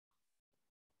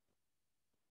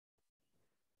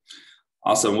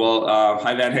Awesome. Well,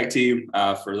 hi VanHack team,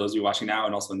 for those of you watching now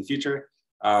and also in the future.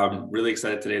 Really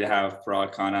excited today to have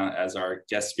Parag Khanna as our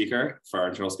guest speaker for our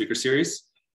internal speaker series.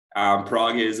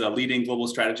 Parag is a leading global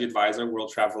strategy advisor,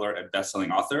 world traveler, and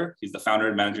best-selling author. He's the founder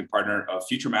and managing partner of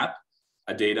FutureMap,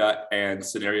 a data and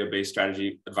scenario-based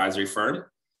strategy advisory firm.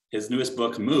 His newest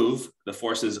book, Move, The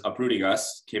Forces Uprooting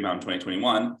Us, came out in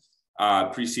 2021.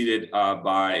 Preceded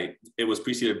by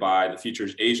the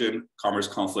future's Asian commerce,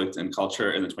 conflict, and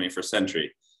culture in the 21st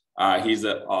century. He's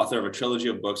the author of a trilogy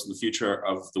of books on the future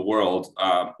of the world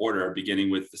order, beginning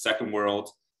with the Second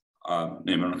World. I'm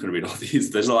not going to read all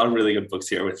these. There's a lot of really good books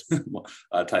here with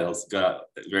titles,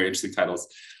 very interesting titles.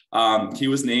 He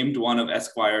was named one of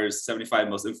Esquire's 75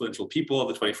 most influential people of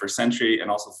the 21st century and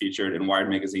also featured in Wired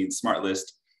Magazine's Smart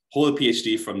List. Hold a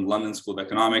PhD from London School of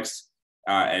Economics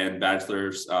and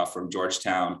bachelor's from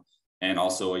Georgetown, and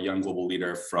also a young global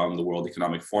leader from the World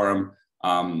Economic Forum.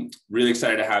 Really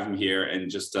excited to have him here. And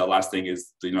just last thing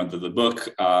is, the book,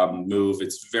 Move,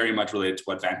 it's very much related to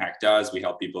what VanHack does. We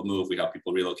help people move, we help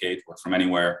people relocate, work from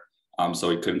anywhere. So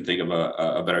we couldn't think of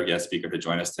a better guest speaker to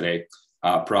join us today.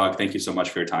 Parag, thank you so much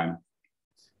for your time.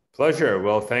 Pleasure.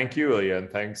 Well, thank you, Ilya, and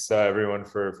thanks everyone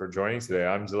for joining today.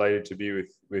 I'm delighted to be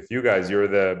with you guys. You're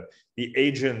the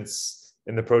agents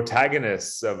and the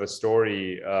protagonists of a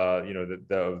story,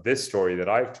 of this story that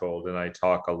I've told, and I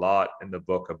talk a lot in the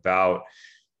book about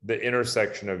the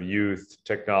intersection of youth,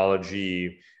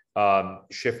 technology,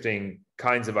 shifting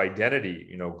kinds of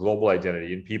identity, global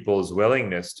identity, and people's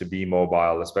willingness to be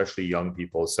mobile, especially young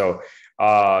people. So,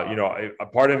 a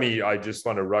part of me, I just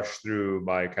want to rush through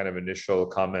my kind of initial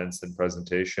comments and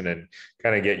presentation and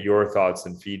kind of get your thoughts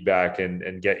and feedback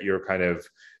and get your kind of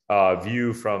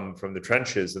view from the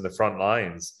trenches and the front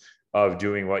lines of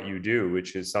doing what you do,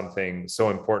 which is something so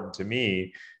important to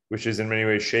me, which is in many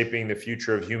ways shaping the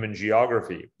future of human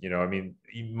geography. Human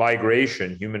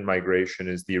migration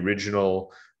is the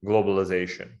original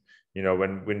globalization.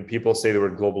 When people say the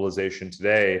word globalization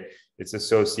today, it's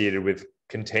associated with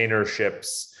container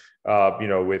ships, stuff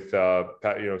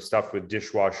with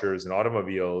dishwashers and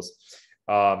automobiles,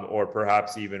 or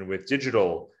perhaps even with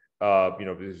digital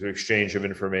exchange of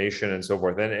information and so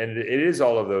forth. And it is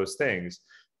all of those things.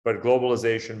 But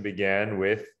globalization began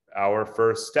with our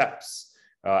first steps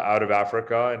out of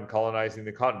Africa and colonizing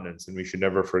the continents. And we should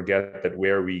never forget that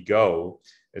where we go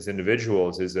as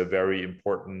individuals is a very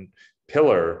important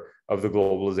pillar of the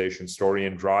globalization story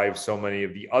and drives so many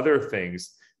of the other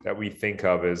things that we think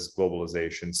of as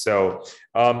globalization. So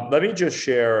let me just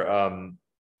share a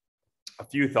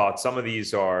few thoughts. Some of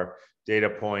these are data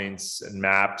points and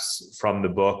maps from the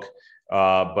book,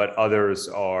 but others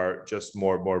are just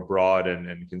more broad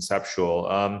and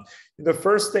conceptual. The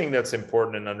first thing that's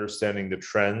important in understanding the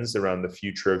trends around the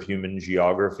future of human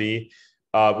geography,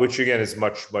 which again is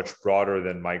much broader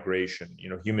than migration.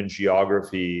 Human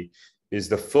geography is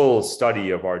the full study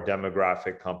of our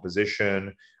demographic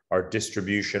composition, our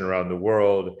distribution around the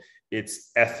world.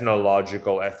 It's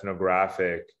ethnological,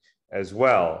 ethnographic as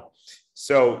well.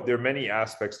 So there are many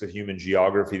aspects of human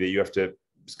geography that you have to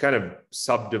kind of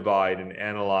subdivide and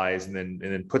analyze and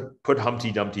then put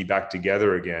Humpty Dumpty back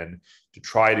together again to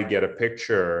try to get a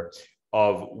picture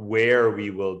of where we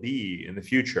will be in the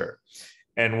future.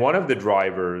 And one of the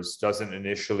drivers doesn't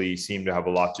initially seem to have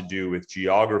a lot to do with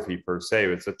geography per se.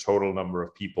 It's the total number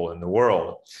of people in the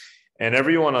world. And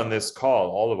everyone on this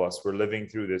call, all of us, we're living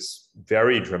through this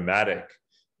very dramatic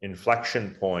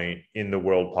inflection point in the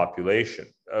world population,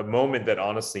 a moment that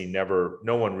honestly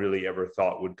no one really ever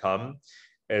thought would come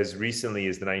as recently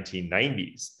as the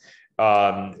 1990s,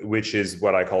 which is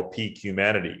what I call peak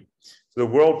humanity. So the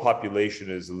world population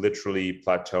is literally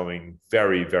plateauing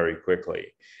very, very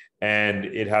quickly. And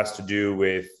it has to do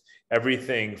with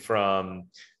everything from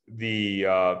the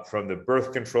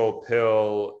birth control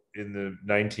pill in the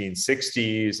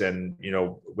 1960s and,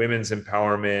 women's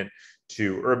empowerment,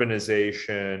 to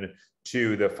urbanization,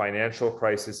 to the financial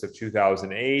crisis of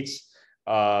 2008,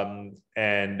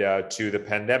 and to the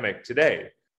pandemic today,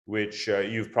 which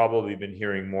you've probably been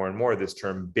hearing more and more, this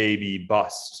term baby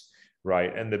bust,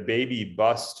 right? And the baby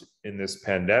bust in this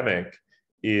pandemic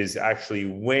is actually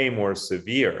way more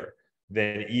severe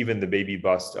than even the baby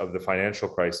bust of the financial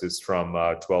crisis from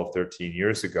 12, 13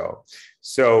 years ago.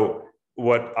 So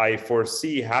what I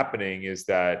foresee happening is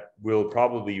that we'll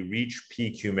probably reach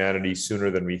peak humanity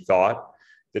sooner than we thought.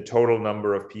 The total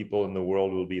number of people in the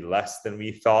world will be less than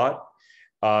we thought.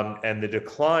 And the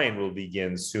decline will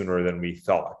begin sooner than we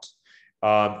thought.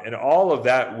 And all of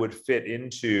that would fit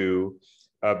into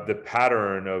the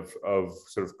pattern of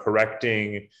sort of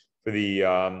correcting for the,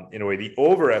 in a way, the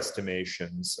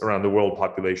overestimations around the world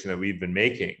population that we've been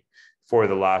making for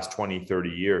the last 20, 30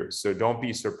 years. So don't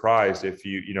be surprised if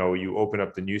you open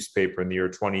up the newspaper in the year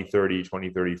 2030,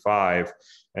 2035,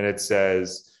 and it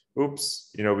says,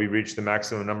 oops, we reached the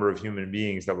maximum number of human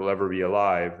beings that will ever be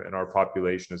alive, and our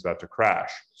population is about to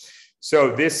crash.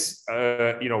 So this,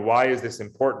 why is this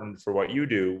important for what you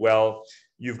do? Well,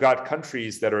 you've got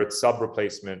countries that are at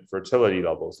sub-replacement fertility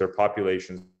levels. Their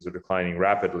populations are declining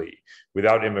rapidly.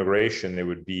 Without immigration, they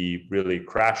would be really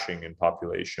crashing in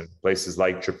population. Places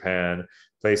like Japan,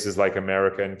 places like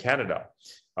America and Canada,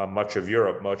 much of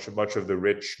Europe, much of the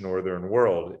rich northern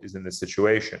world is in this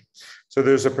situation. So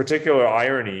there's a particular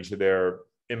irony to their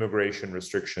immigration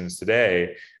restrictions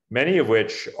today, many of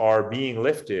which are being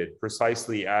lifted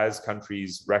precisely as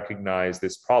countries recognize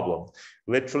this problem.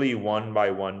 Literally one by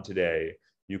one today,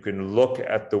 you can look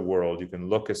at the world, you can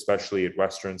look especially at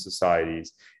Western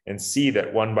societies and see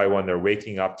that one by one, they're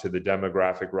waking up to the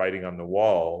demographic writing on the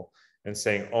wall and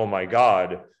saying, oh my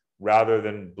God, rather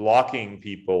than blocking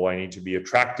people, I need to be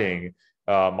attracting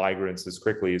migrants as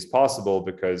quickly as possible,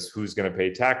 because who's going to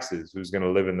pay taxes? Who's going to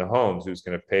live in the homes? Who's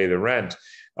going to pay the rent?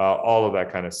 All of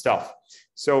that kind of stuff.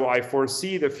 So I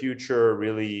foresee the future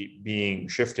really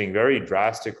shifting very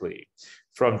drastically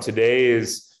from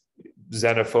today's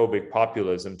xenophobic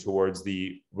populism towards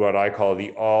what I call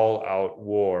the all-out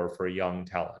war for young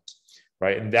talent,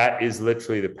 right? And that is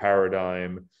literally the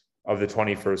paradigm of the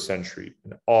 21st century,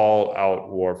 an all-out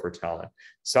war for talent.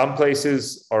 Some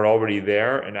places are already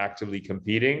there and actively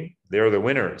competing. They're the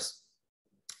winners.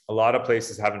 A lot of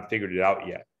places haven't figured it out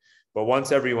yet. But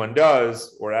once everyone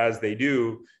does, or as they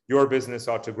do, your business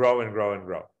ought to grow and grow and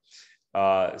grow.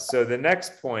 So the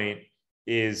next point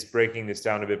is breaking this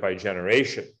down a bit by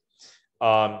generation.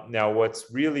 Now,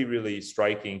 what's really, really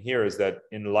striking here is that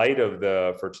in light of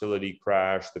the fertility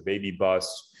crash, the baby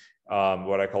bust,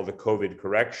 what I call the COVID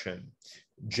correction,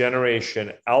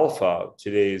 Generation Alpha,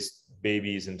 today's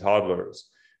babies and toddlers,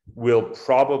 will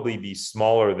probably be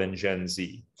smaller than Gen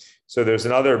Z. So there's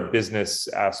another business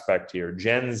aspect here.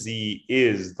 Gen Z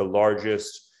is the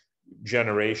largest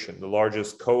generation, the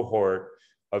largest cohort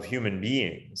of human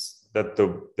beings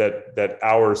that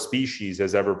our species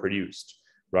has ever produced,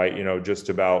 right? Just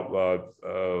about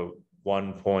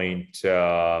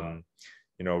 1.8,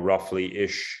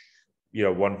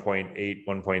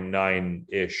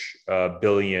 1.9-ish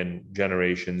billion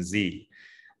Generation Z.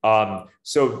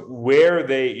 So where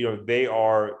they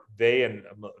and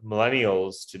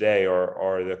millennials today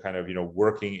are the kind of,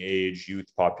 working age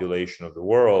youth population of the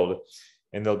world,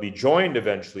 and they'll be joined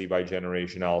eventually by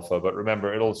Generation Alpha. But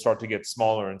remember, it'll start to get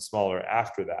smaller and smaller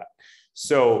after that.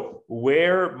 So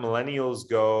where millennials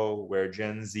go, where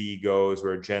Gen Z goes,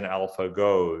 where Gen Alpha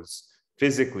goes,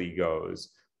 physically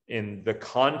goes, in the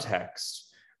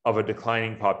context of a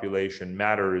declining population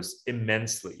matters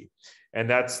immensely. And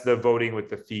that's the voting with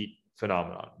the feet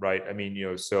phenomenon, right? I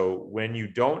mean, so when you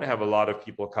don't have a lot of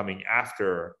people coming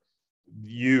after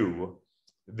you,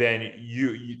 then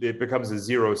it becomes a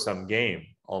zero-sum game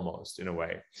almost, in a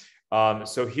way.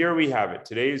 So here we have it.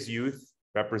 Today's youth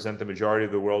represent the majority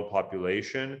of the world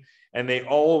population, and they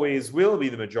always will be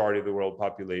the majority of the world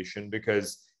population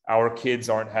because our kids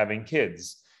aren't having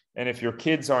kids. And if your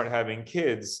kids aren't having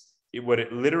kids, what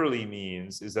it literally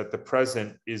means is that the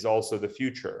present is also the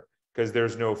future, because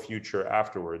there's no future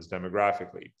afterwards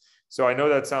demographically. So I know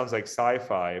that sounds like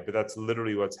sci-fi, but that's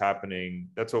literally what's happening.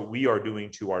 That's what we are doing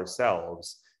to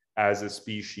ourselves as a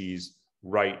species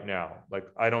right now. Like,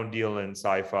 I don't deal in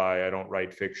sci-fi, I don't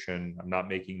write fiction, I'm not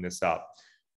making this up.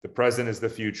 The present is the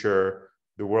future.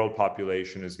 The world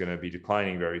population is going to be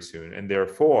declining very soon. And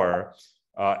therefore,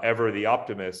 ever the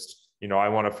optimist, I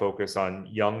want to focus on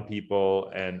young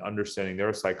people and understanding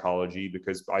their psychology,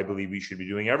 because I believe we should be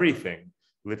doing everything,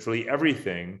 literally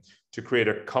everything, to create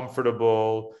a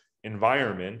comfortable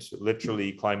environment,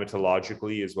 literally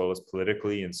climatologically, as well as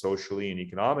politically and socially and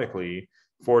economically,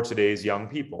 for today's young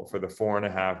people, for the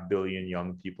 4.5 billion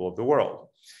young people of the world.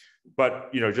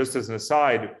 But, just as an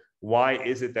aside, why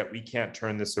is it that we can't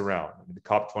turn this around? The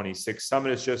COP26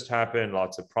 summit has just happened.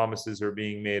 Lots of promises are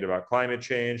being made about climate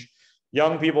change.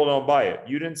 Young people don't buy it.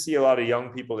 You didn't see a lot of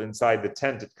young people inside the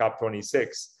tent at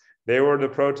COP26. They were the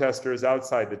protesters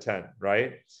outside the tent,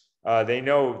 right? They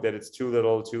know that it's too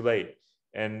little, too late.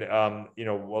 And, a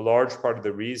large part of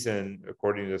the reason,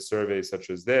 according to surveys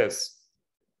such as this,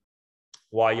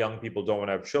 why young people don't want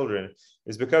to have children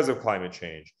is because of climate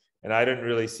change. And I didn't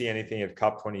really see anything at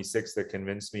COP26 that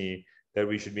convinced me that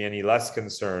we should be any less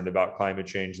concerned about climate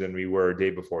change than we were day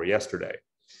before yesterday.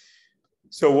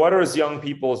 So what is young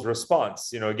people's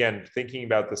response? Again, thinking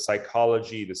about the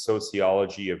psychology, the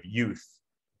sociology of youth,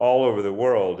 all over the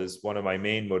world is one of my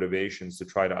main motivations to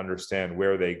try to understand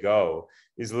where they go,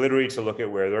 is literally to look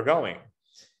at where they're going.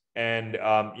 And,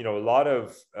 you know, a lot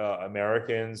of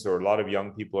Americans or a lot of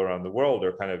young people around the world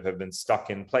are kind of have been stuck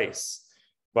in place.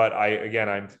 But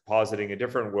I'm positing a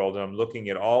different world, and I'm looking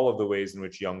at all of the ways in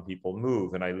which young people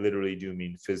move. And I literally do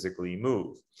mean physically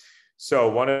move. So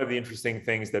one of the interesting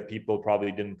things that people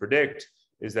probably didn't predict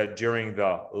is that during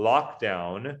the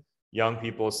lockdown, young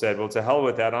people said, well, to hell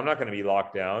with that. I'm not going to be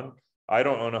locked down. I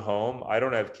don't own a home. I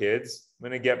don't have kids. I'm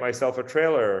going to get myself a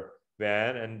trailer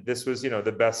van. And this was, you know,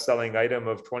 the best selling item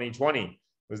of 2020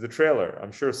 was the trailer.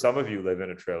 I'm sure some of you live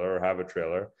in a trailer or have a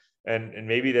trailer. And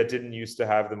maybe that didn't used to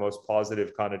have the most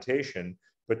positive connotation,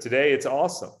 but today it's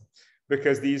awesome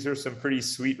because these are some pretty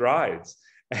sweet rides.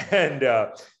 And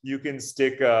you can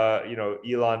stick, you know,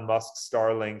 Elon Musk's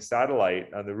Starlink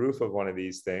satellite on the roof of one of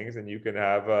these things, and you can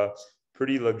have a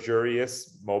pretty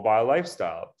luxurious mobile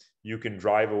lifestyle. You can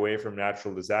drive away from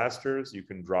natural disasters. You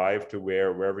can drive to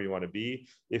wherever you want to be.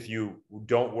 If you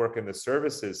don't work in the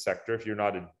services sector, if you're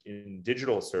not in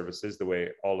digital services the way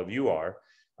all of you are,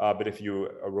 but if you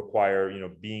require, you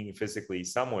know, being physically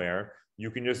somewhere,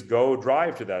 you can just go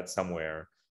drive to that somewhere.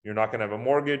 You're not going to have a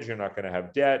mortgage. You're not going to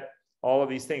have debt. All of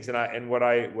these things. And what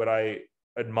I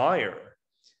admire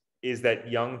is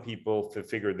that young people have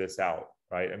figured this out,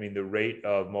 right? I mean, the rate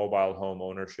of mobile home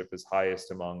ownership is highest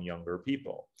among younger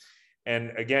people.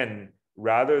 And again,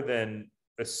 rather than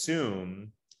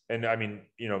assume, and I mean,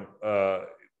 you know,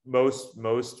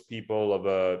 most people of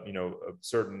a, you know, a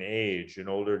certain age, an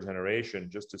older generation,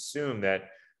 just assume that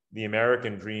the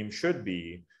American dream should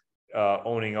be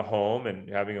owning a home and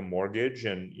having a mortgage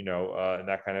and, you know, and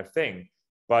that kind of thing.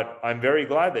 But I'm very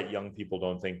glad that young people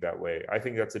don't think that way. I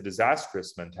think that's a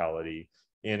disastrous mentality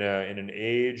in an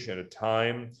age and a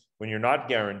time when you're not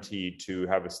guaranteed to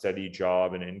have a steady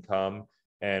job and income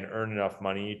and earn enough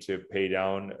money to pay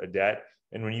down a debt.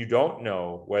 And when you don't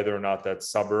know whether or not that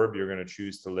suburb you're going to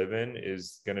choose to live in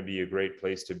is going to be a great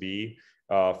place to be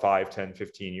 5, 10,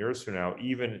 15 years from now,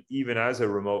 even as a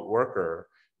remote worker,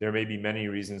 there may be many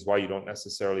reasons why you don't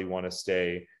necessarily want to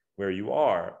stay where you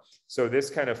are. So this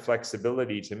kind of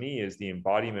flexibility to me is the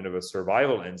embodiment of a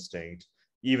survival instinct,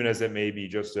 even as it may be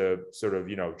just a sort of,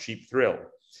 you know, cheap thrill.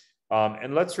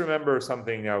 And let's remember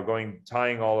something now,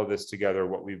 tying all of this together,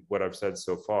 what I've said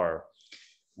so far.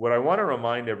 What I want to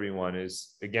remind everyone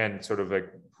is, again, sort of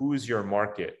like, who's your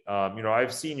market? You know,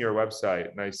 I've seen your website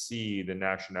and I see the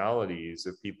nationalities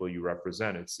of people you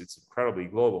represent. It's incredibly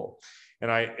global.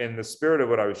 And in the spirit of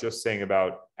what I was just saying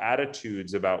about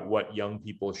attitudes about what young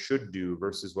people should do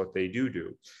versus what they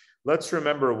do, let's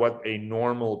remember what a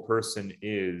normal person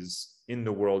is in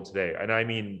the world today. And I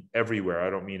mean everywhere. I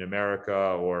don't mean America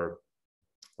or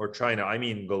China. I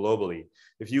mean globally.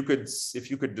 If you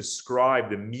could describe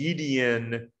the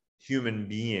median human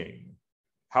being,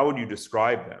 how would you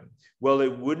describe them? Well,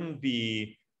 it wouldn't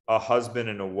be a husband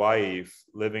and a wife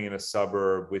living in a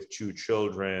suburb with 2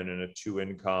 children and a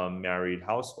 2-income married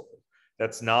household.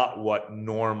 That's not what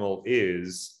normal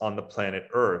is on the planet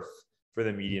Earth for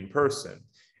the median person.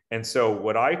 And so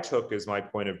what I took as my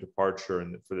point of departure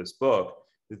for this book,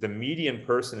 that the median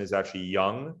person is actually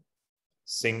young,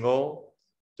 single,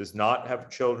 does not have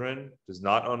children, does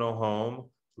not own a home,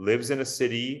 lives in a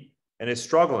city, and is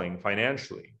struggling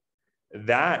financially.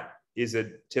 That is a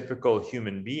typical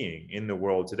human being in the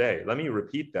world today. Let me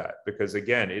repeat that, because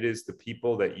again, it is the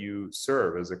people that you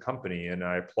serve as a company, and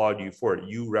I applaud you for it.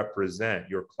 You represent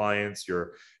your clients,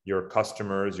 your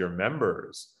customers, your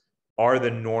members are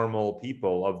the normal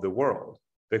people of the world,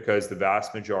 because the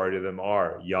vast majority of them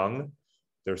are young,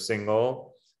 they're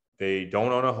single, they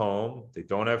don't own a home, they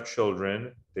don't have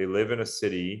children, they live in a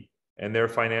city, and they're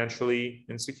financially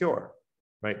insecure.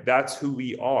 Right? That's who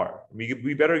we are.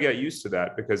 We better get used to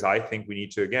that, because I think we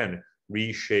need to, again,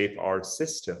 reshape our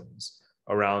systems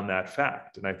around that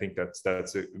fact. And I think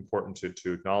that's important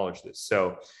to acknowledge this.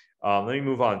 So let me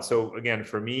move on. So again,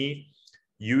 for me,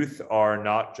 youth are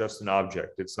not just an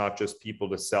object. It's not just people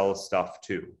to sell stuff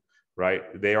to,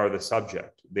 right? They are the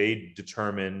subject. They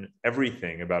determine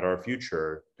everything about our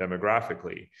future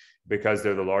demographically, because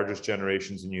they're the largest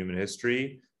generations in human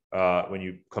history. When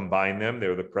you combine them,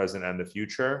 they're the present and the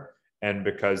future. And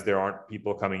because there aren't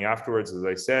people coming afterwards, as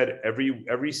I said,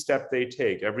 every step they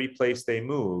take, every place they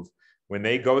move, when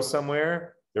they go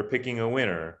somewhere, they're picking a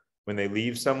winner. When they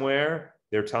leave somewhere,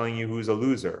 they're telling you who's a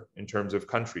loser in terms of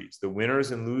countries. The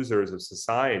winners and losers of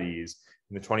societies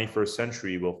in the 21st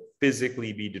century will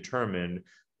physically be determined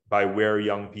by where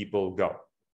young people go,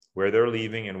 where they're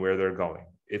leaving and where they're going.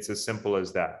 It's as simple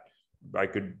as that. I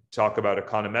could talk about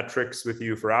econometrics with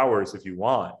you for hours if you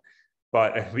want,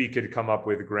 but we could come up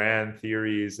with grand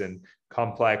theories and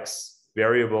complex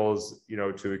variables,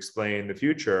 to explain the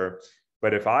future.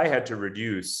 But if I had to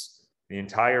reduce the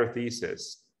entire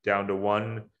thesis down to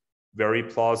one very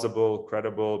plausible,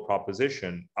 credible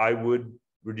proposition, I would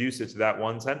reduce it to that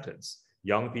one sentence.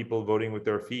 Young people voting with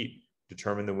their feet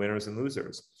determine the winners and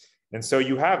losers. And so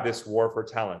you have this war for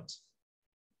talent.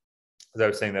 As I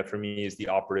was saying, that for me is the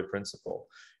operative principle.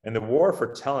 And the war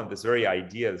for talent, this very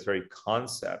idea, this very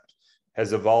concept,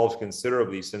 has evolved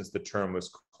considerably since the term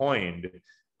was coined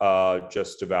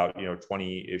just about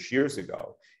 20-ish years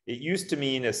ago. It used to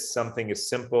mean as something as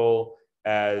simple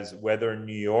as whether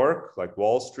New York, like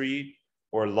Wall Street,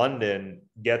 or London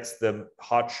gets the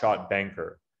hotshot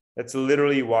banker. That's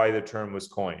literally why the term was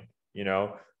coined.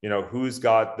 Who's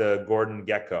got the Gordon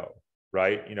Gecko,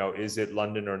 right? Is it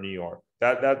London or New York?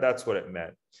 That's what it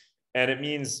meant. And it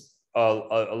means a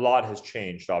lot has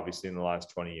changed, obviously, in the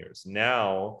last 20 years.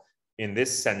 Now, in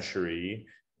this century,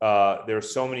 there are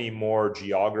so many more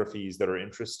geographies that are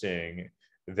interesting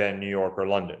than New York or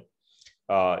London.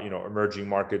 Emerging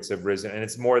markets have risen, and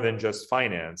it's more than just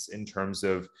finance in terms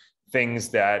of things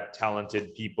that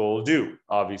talented people do,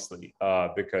 obviously,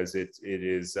 because it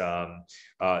is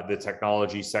the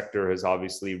technology sector has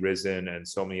obviously risen, and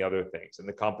so many other things. And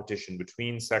the competition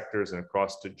between sectors and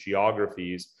across the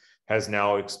geographies has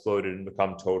now exploded and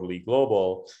become totally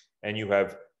global. And you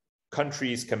have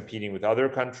countries competing with other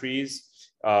countries.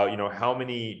 How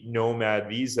many nomad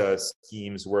visa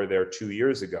schemes were there 2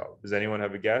 years ago? Does anyone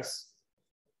have a guess?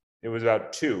 It was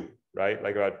about 2, right?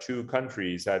 Like about 2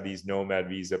 countries had these nomad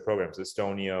visa programs.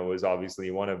 Estonia was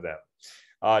obviously one of them.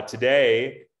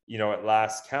 Today, at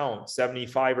last count,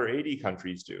 75 or 80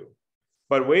 countries do.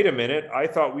 But wait a minute, I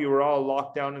thought we were all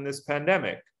locked down in this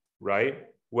pandemic, right?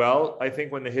 Well, I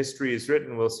think when the history is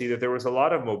written, we'll see that there was a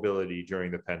lot of mobility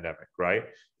during the pandemic, right?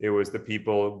 It was the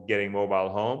people getting mobile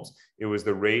homes. It was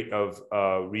the rate of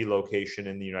relocation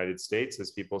in the United States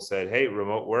as people said, hey,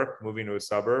 remote work, moving to a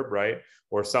suburb, right?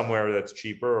 Or somewhere that's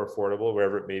cheaper or affordable,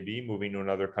 wherever it may be, moving to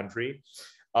another country.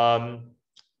 And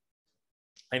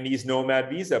these nomad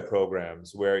visa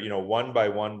programs where, one by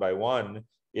one,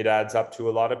 it adds up to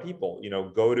a lot of people.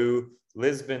 Go to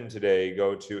Lisbon today,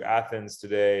 go to Athens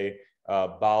today,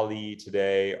 Bali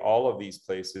today, all of these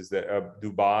places that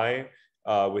Dubai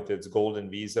with its golden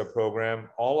visa program,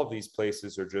 all of these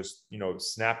places are just,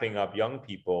 snapping up young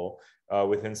people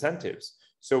with incentives.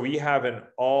 So we have an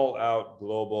all-out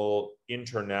global,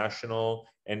 international,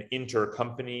 and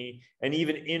inter-company, and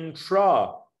even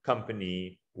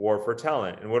intra-company war for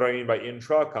talent. And what do I mean by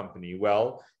intra-company?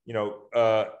 Well,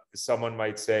 someone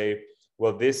might say,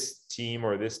 well, this team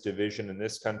or this division in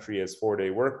this country has 4-day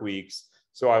work weeks,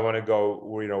 so I want to go,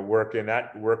 work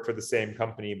for the same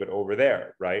company, but over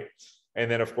there, right? And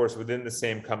then, of course, within the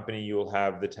same company, you'll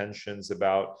have the tensions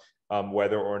about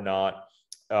whether or not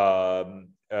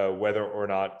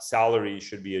salaries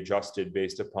should be adjusted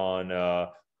based upon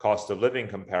cost of living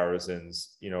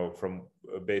comparisons,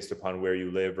 based upon where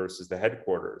you live versus the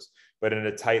headquarters. But in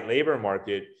a tight labor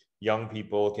market, young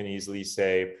people can easily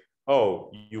say, oh,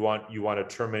 you want to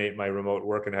terminate my remote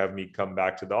work and have me come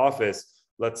back to the office?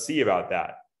 Let's see about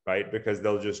that, right? Because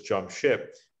they'll just jump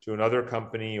ship to another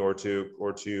company or to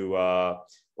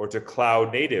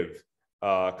cloud native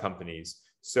companies.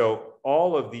 So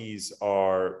all of these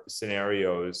are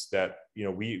scenarios that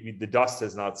the dust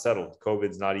has not settled.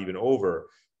 COVID's not even over.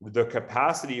 The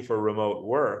capacity for remote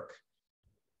work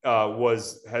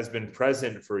has been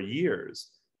present for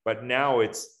years, but now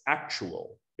it's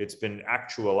actual. It's been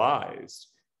actualized.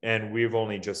 And we've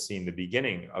only just seen the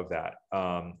beginning of that,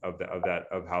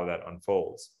 of how that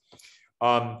unfolds.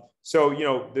 So,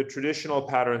 the traditional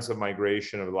patterns of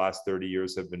migration of the last 30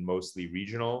 years have been mostly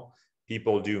regional.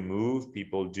 People do move,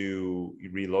 people do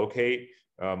relocate.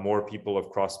 More people have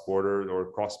crossed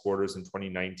borders in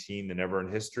 2019 than ever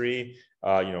in history.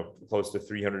 Close to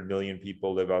 300 million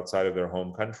people live outside of their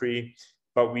home country,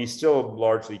 but we still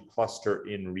largely cluster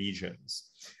in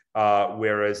regions.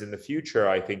 Whereas in the future,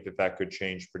 I think that could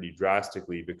change pretty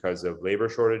drastically because of labor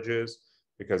shortages,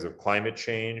 because of climate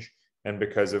change, and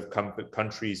because of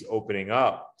countries opening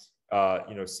up,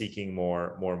 seeking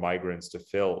more migrants to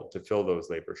fill those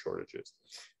labor shortages.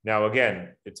 Now,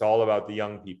 again, it's all about the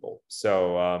young people.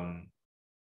 So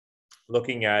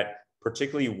looking at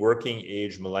particularly working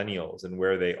age millennials and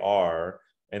where they are,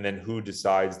 and then who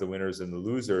decides the winners and the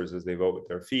losers as they vote with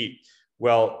their feet.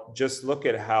 Well, just look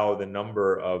at how the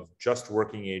number of just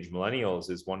working age millennials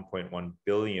is 1.1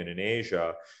 billion in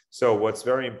Asia. So what's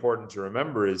very important to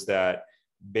remember is that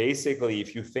basically,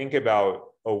 if you think about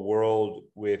a world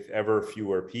with ever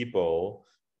fewer people,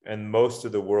 and most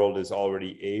of the world is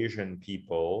already Asian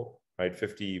people, right?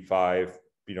 55,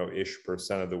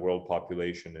 ish% of the world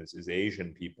population is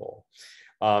Asian people.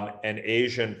 And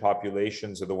Asian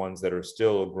populations are the ones that are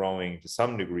still growing to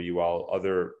some degree, while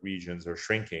other regions are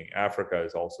shrinking. Africa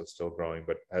is also still growing,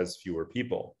 but has fewer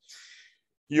people.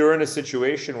 You're in a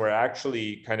situation where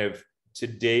actually kind of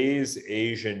today's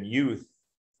Asian youth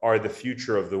are the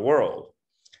future of the world,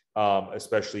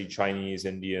 especially Chinese,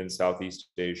 Indians, Southeast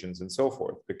Asians, and so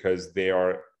forth, because they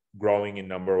are growing in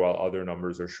number while other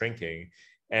numbers are shrinking.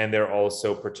 And they're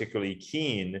also particularly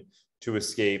keen to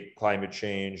escape climate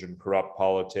change and corrupt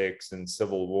politics and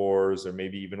civil wars, or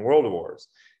maybe even world wars,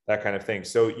 that kind of thing.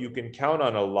 So you can count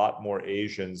on a lot more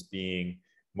Asians being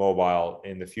mobile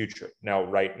in the future. Now,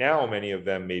 right now, many of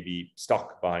them may be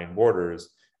stuck behind borders,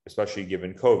 especially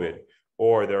given COVID,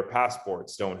 or their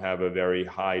passports don't have a very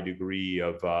high degree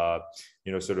of,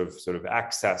 sort of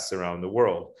access around the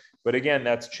world. But again,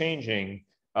 that's changing,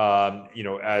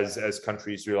 as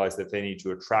countries realize that they need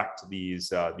to attract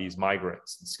these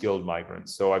migrants, skilled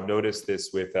migrants. So I've noticed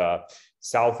this with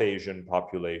South Asian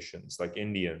populations like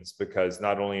Indians, because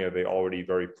not only are they already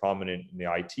very prominent in the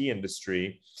IT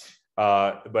industry,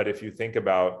 but if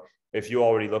you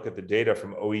already look at the data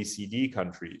from OECD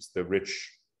countries, the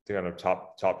rich kind of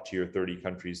top tier 30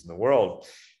 countries in the world,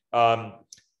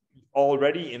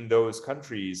 already in those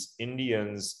countries,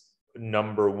 Indians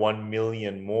number 1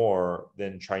 million more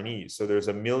than Chinese. So there's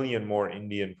 1 million more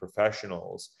Indian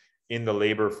professionals in the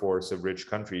labor force of rich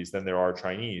countries than there are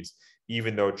Chinese,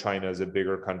 even though China is a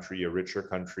bigger country, a richer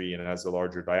country, and has a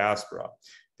larger diaspora.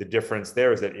 The difference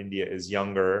there is that India is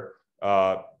younger.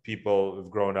 People have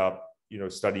grown up,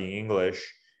 studying English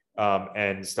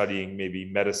and studying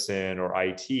maybe medicine or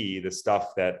IT, the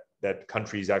stuff that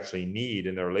countries actually need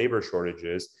in their labor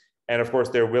shortages. And of course,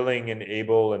 they're willing and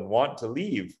able and want to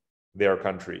leave their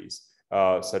countries,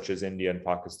 such as India and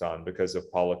Pakistan, because of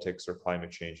politics or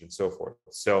climate change and so forth.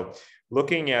 So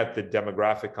looking at the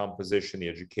demographic composition, the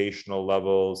educational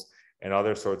levels, and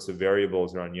other sorts of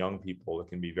variables around young people, it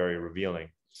can be very revealing.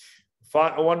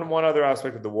 One other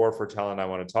aspect of the war for talent I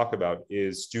want to talk about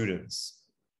is students.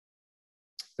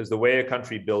 Because the way a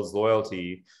country builds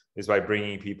loyalty is by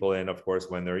bringing people in, of course,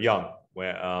 when they're young.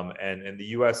 And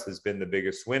the US has been the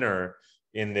biggest winner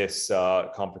in this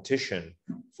competition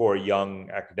for young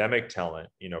academic talent,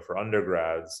 for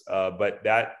undergrads. But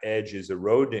that edge is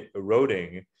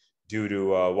eroding due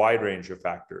to a wide range of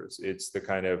factors. It's the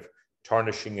kind of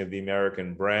tarnishing of the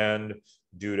American brand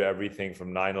due to everything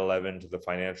from 9/11 to the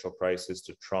financial crisis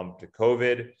to Trump to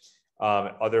COVID.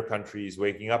 Other countries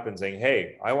waking up and saying,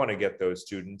 hey, I want to get those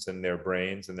students and their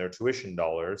brains and their tuition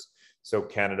dollars. So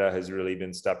Canada has really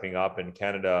been stepping up, and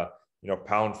Canada,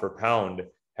 pound for pound,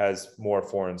 has more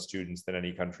foreign students than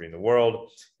any country in the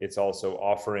world. It's also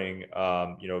offering,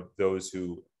 those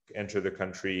who enter the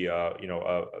country,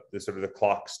 the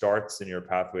clock starts in your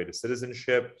pathway to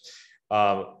citizenship.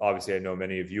 Obviously, I know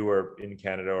many of you are in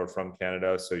Canada or from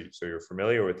Canada, so you're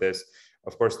familiar with this.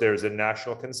 Of course, there's a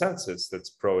national consensus that's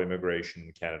pro-immigration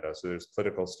in Canada, so there's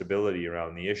political stability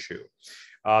around the issue.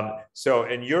 So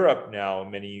in Europe now,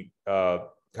 many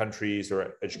countries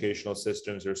or educational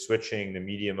systems are switching the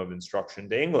medium of instruction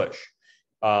to English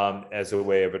as a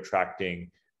way of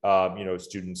attracting,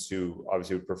 students who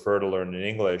obviously would prefer to learn in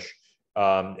English,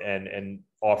 and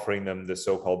offering them the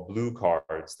so-called blue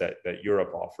cards that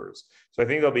Europe offers. So I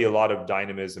think there'll be a lot of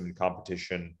dynamism and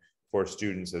competition for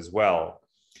students as well.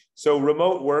 So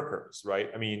remote workers, right?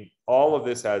 I mean, all of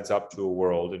this adds up to a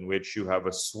world in which you have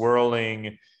a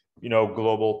swirling,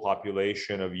 global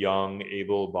population of young,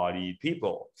 able-bodied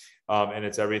people. And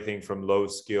it's everything from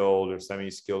low-skilled or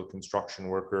semi-skilled construction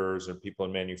workers or people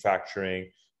in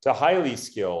manufacturing to highly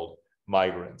skilled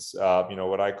migrants,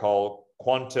 what I call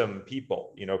quantum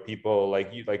people, people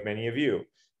like you, like many of you,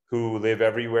 who live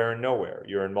everywhere and nowhere.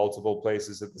 You're in multiple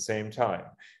places at the same time.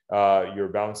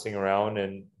 You're bouncing around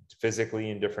and physically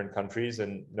in different countries,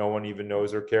 and no one even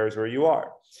knows or cares where you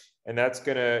are. And that's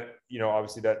gonna,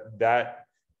 obviously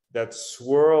that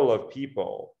swirl of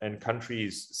people and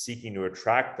countries seeking to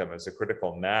attract them as a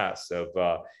critical mass of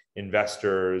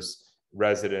investors,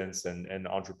 residents, and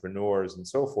entrepreneurs and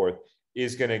so forth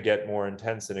is going to get more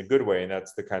intense in a good way. And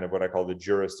that's the kind of what I call the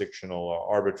jurisdictional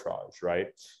arbitrage, right?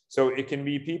 So it can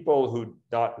be people who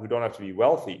don't have to be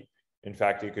wealthy. In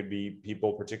fact, it could be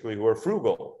people particularly who are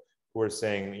frugal, who are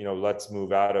saying, let's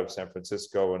move out of San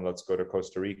Francisco and let's go to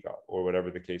Costa Rica, or whatever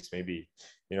the case may be.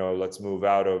 Let's move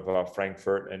out of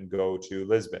Frankfurt and go to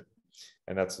Lisbon.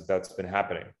 And that's been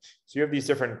happening. So you have these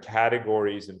different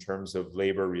categories in terms of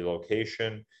labor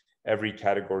relocation. Every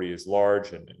category is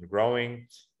large and growing.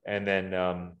 And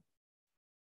then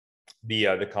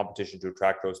the competition to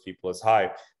attract those people is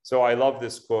high. So I love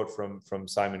this quote from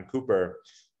Simon Cooper.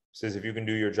 It says, if you can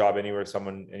do your job anywhere,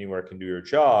 someone anywhere can do your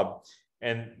job.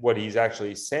 And what he's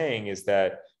actually saying is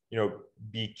that,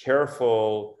 be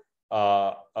careful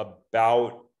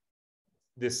about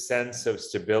this sense of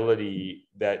stability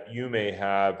that you may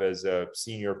have as a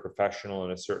senior professional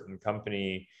in a certain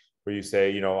company, where you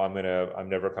say, I'm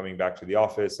never coming back to the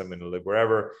office, I'm going to live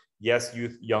wherever. Yes,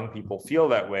 young people feel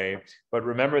that way, but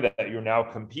remember that you're now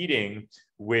competing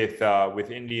with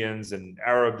Indians and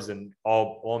Arabs and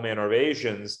all manner of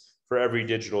Asians for every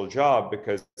digital job,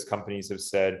 because companies have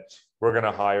said, we're going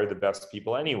to hire the best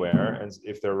people anywhere, and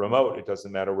if they're remote, it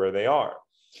doesn't matter where they are.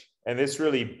 And this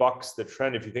really bucks the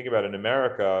trend. If you think about it, in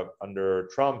America under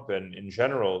Trump, and in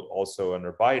general also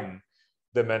under Biden,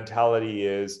 the mentality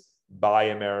is buy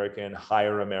American,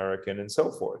 hire American, and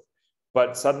so forth.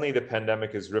 But suddenly the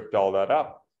pandemic has ripped all that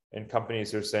up, and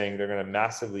companies are saying they're going to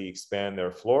massively expand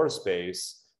their floor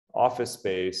space, office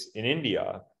space in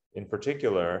India in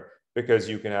particular, because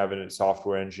you can have a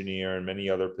software engineer and many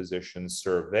other positions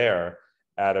serve there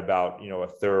at about a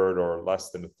third or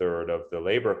less than a third of the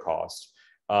labor cost.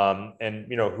 And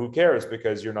who cares,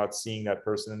 because you're not seeing that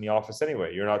person in the office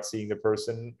anyway. You're not seeing the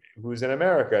person who's in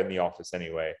America in the office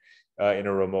anyway, in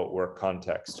a remote work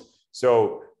context.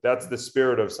 So that's the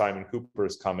spirit of Simon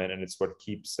Cooper's comment, and it's what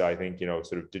keeps, I think,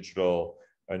 sort of digital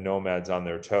nomads on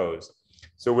their toes.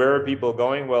 So where are people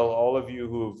going? Well, all of you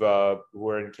who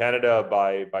are in Canada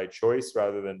by choice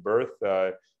rather than birth,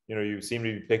 you seem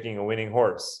to be picking a winning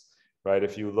horse, right?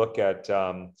 If you look at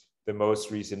the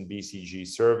most recent BCG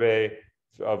survey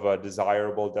of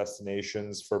desirable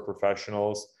destinations for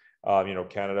professionals,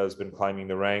 Canada has been climbing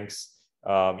the ranks.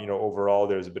 Overall,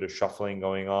 there's a bit of shuffling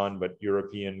going on, but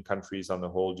European countries on the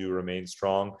whole do remain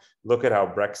strong. Look at how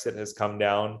Brexit has come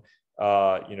down,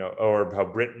 or how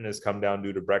Britain has come down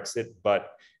due to Brexit. But,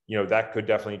 that could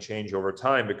definitely change over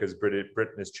time, because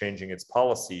Britain is changing its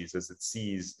policies as it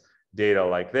sees data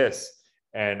like this.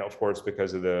 And of course,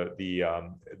 because of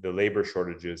the labor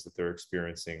shortages that they're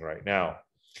experiencing right now.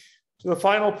 So the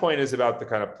final point is about the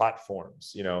kind of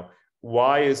platforms.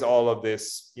 Why is all of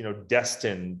this,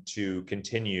 destined to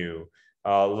continue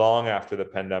long after the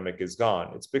pandemic is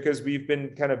gone? It's because we've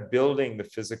been kind of building the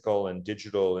physical and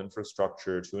digital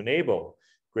infrastructure to enable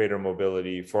greater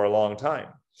mobility for a long time.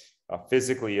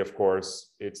 Physically, of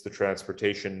course, it's the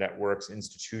transportation networks.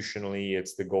 Institutionally,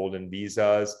 it's the golden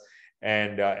visas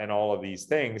and all of these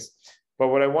things. But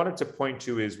what I wanted to point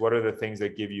to is, what are the things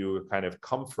that give you a kind of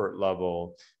comfort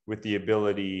level with the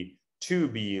ability to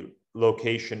be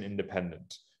location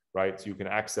independent, right? So you can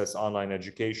access online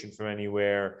education from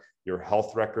anywhere. Your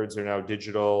health records are now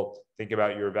digital. Think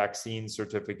about your vaccine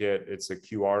certificate. It's a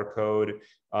QR code.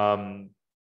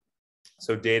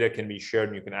 So data can be shared,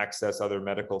 and you can access other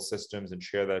medical systems and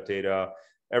share that data.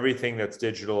 Everything that's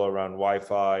digital around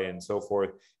Wi-Fi and so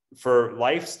forth. For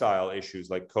lifestyle issues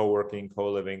like co-working,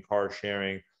 co-living, car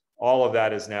sharing, all of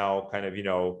that is now kind of,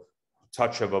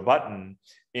 touch of a button,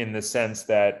 in the sense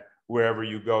that wherever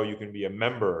you go, you can be a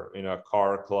member in a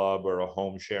car club or a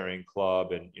home sharing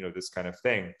club, and this kind of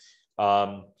thing.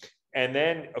 And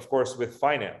then, of course, with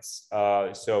finance,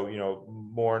 so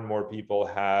more and more people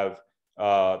have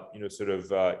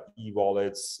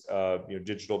e-wallets,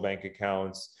 digital bank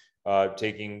accounts,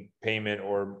 taking payment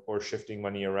or shifting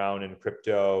money around in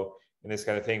crypto and this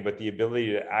kind of thing. But the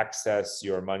ability to access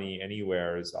your money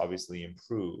anywhere is obviously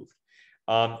improved.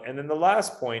 And then the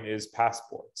last point is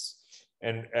passports.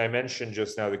 And I mentioned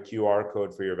just now the QR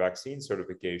code for your vaccine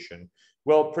certification.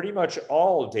 Well, pretty much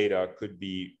all data could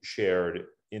be shared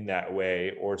in that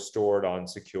way, or stored on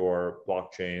secure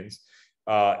blockchains,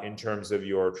 in terms of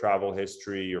your travel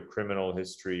history, your criminal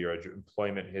history, your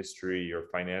employment history, your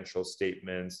financial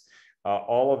statements,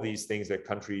 all of these things that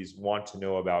countries want to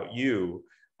know about you.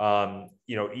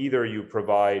 Either you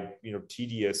provide,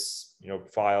 tedious,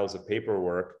 files of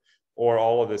paperwork, or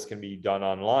all of this can be done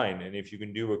online. And if you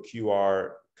can do a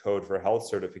QR code for health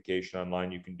certification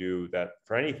online, you can do that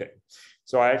for anything.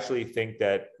 So I actually think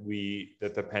that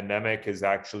the pandemic is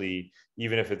actually,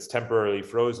 even if it's temporarily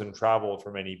frozen travel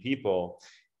for many people,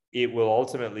 it will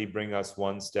ultimately bring us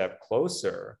one step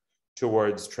closer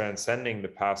towards transcending the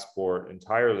passport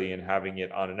entirely and having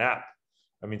it on an app.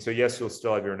 I mean, so yes, you'll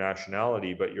still have your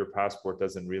nationality, but your passport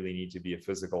doesn't really need to be a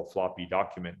physical floppy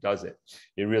document, does it?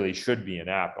 It really should be an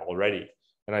app already.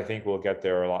 And I think we'll get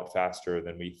there a lot faster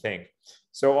than we think.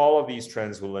 So all of these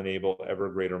trends will enable ever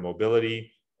greater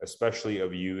mobility, especially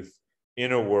of youth,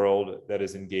 in a world that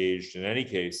is engaged, in any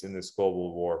case, in this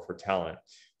global war for talent.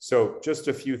 So just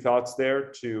a few thoughts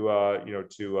there to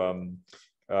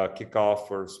kick off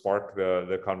or spark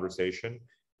the conversation.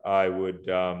 I would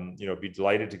be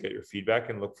delighted to get your feedback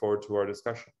and look forward to our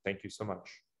discussion. Thank you so much.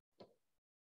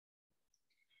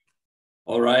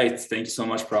 All right, thank you so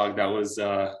much, Parag. That was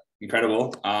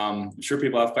incredible. I'm sure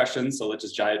people have questions, so let's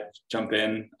just jump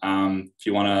in. If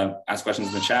you want to ask questions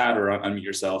in the chat or unmute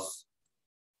yourself,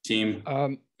 team.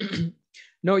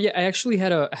 No, yeah, I actually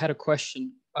had a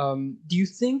question. Do you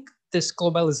think this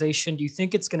globalization, do you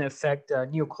think it's going to affect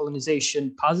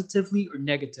neocolonization positively or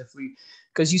negatively?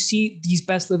 Because you see these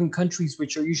best living countries,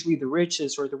 which are usually the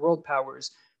richest or the world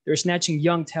powers, they're snatching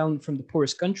young talent from the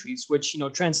poorest countries, which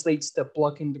translates to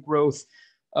blocking the growth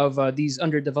of these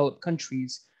underdeveloped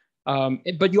countries.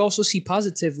 But you also see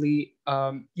positively,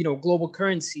 global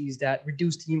currencies that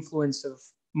reduce the influence of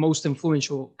most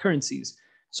influential currencies.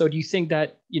 So do you think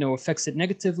that affects it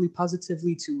negatively,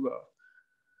 positively to?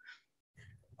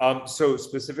 So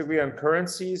specifically on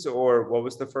currencies, or what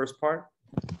was the first part?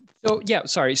 So yeah,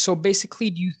 sorry. So basically,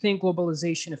 do you think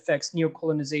globalization affects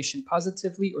neocolonization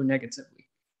positively or negatively?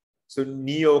 So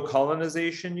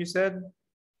neo-colonization, you said?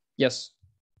 Yes.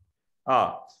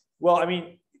 Well, I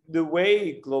mean, the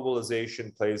way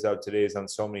globalization plays out today is on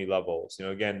so many levels.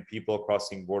 Again, people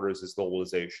crossing borders is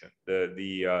globalization.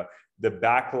 The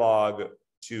backlog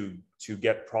to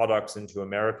get products into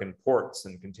American ports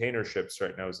and container ships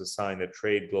right now is a sign that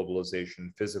trade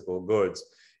globalization, physical goods,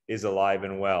 is alive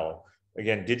and well.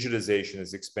 Again, digitization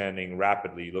is expanding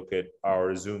rapidly. Look at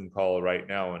our Zoom call right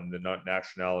now and the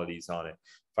nationalities on it.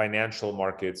 Financial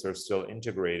markets are still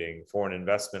integrating, foreign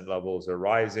investment levels are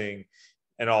rising,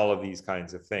 and all of these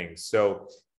kinds of things. So,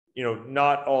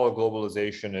 not all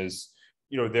globalization is,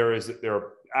 there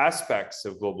are aspects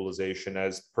of globalization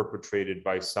as perpetrated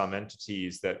by some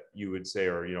entities that you would say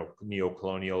are,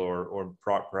 neo-colonial or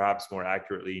perhaps more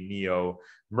accurately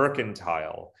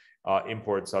neo-mercantile.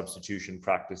 Import substitution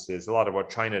practices. A lot of what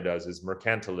China does is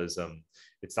mercantilism.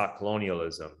 It's not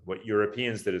colonialism. What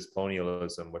Europeans did is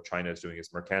colonialism. What China is doing is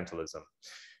mercantilism.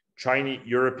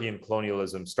 European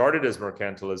colonialism started as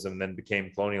mercantilism, then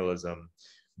became colonialism.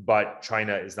 But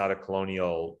China is not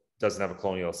doesn't have a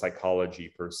colonial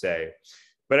psychology per se.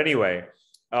 But anyway,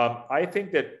 I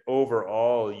think that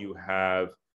overall you have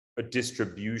a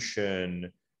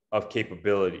distribution of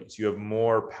capabilities. You have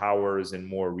more powers in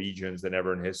more regions than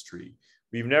ever in history.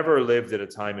 We've never lived at a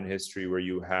time in history where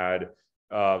you had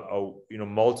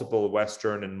multiple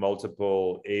Western and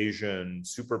multiple Asian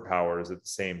superpowers at the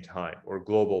same time, or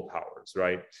global powers,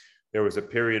 right? There was a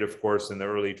period, of course, in the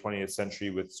early 20th century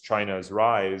with China's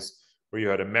rise, where you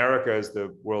had America as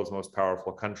the world's most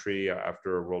powerful country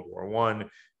after World War I,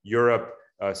 Europe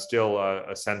still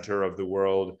a center of the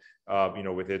world,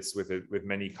 with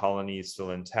many colonies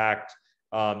still intact,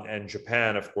 and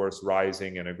Japan, of course,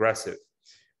 rising and aggressive.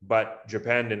 But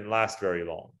Japan didn't last very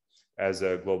long as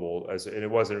a global, and it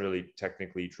wasn't really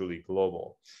technically truly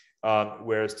global.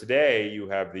 Whereas today you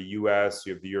have the US,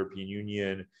 you have the European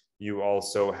Union, you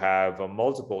also have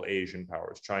multiple Asian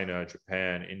powers, China,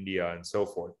 Japan, India, and so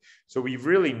forth. So we've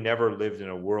really never lived in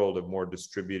a world of more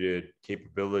distributed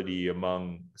capability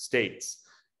among states.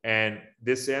 And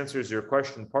this answers your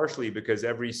question partially because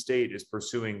every state is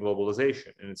pursuing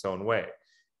globalization in its own way.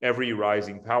 Every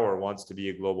rising power wants to be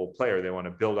a global player. They want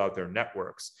to build out their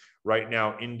networks. Right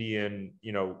now, Indian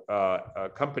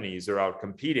companies are out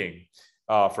competing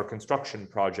for construction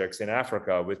projects in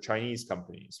Africa with Chinese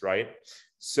companies, right?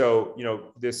 So,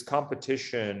 this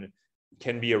competition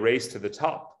can be a race to the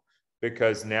top,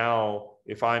 because now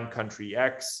if I'm country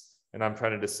X and I'm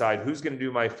trying to decide who's going to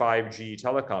do my 5G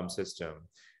telecom system,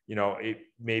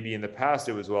 maybe in the past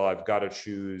it was, well, I've got to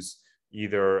choose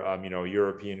either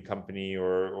European company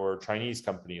or Chinese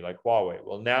company like Huawei.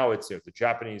 Well, now it's the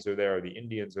Japanese are there, the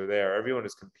Indians are there, everyone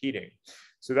is competing.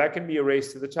 So that can be a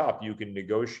race to the top. You can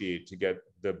negotiate to get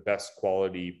the best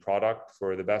quality product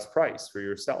for the best price for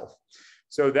yourself.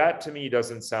 So that to me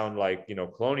doesn't sound like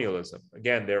colonialism.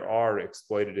 Again, there are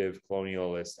exploitative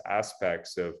colonialist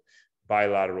aspects of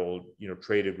bilateral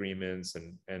trade agreements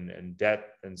and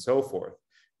debt and so forth.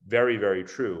 Very, very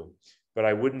true. But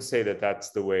I wouldn't say that that's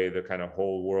the way the kind of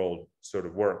whole world sort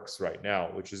of works right now,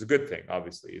 which is a good thing.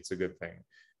 Obviously, it's a good thing.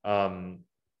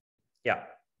 Yeah.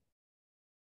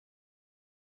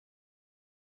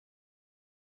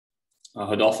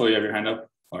 Rodolfo, you have your hand up,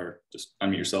 or just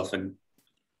unmute yourself and.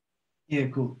 Yeah,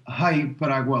 cool. Hi,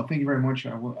 Parag. Well, thank you very much.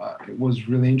 It was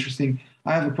really interesting.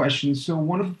 I have a question. So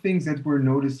one of the things that we're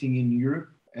noticing in Europe,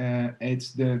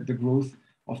 it's the growth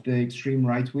of the extreme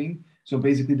right wing. So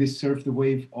basically, they surf the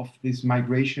wave of this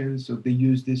migration. So they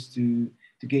use this to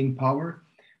gain power.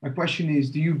 My question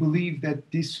is, do you believe that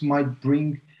this might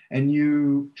bring a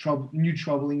new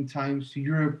troubling times to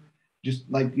Europe,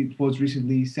 just like it was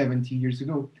recently 70 years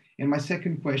ago? And my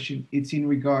second question, it's in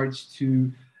regards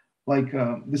to like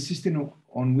the system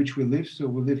on which we live. So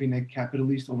we live in a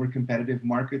capitalist over competitive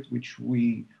market, which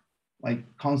we like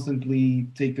constantly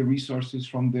take the resources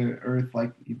from the earth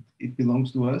like it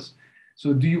belongs to us.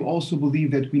 So do you also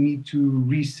believe that we need to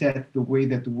reset the way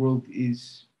that the world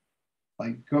is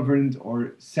like governed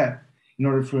or set in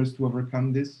order for us to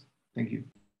overcome this? Thank you.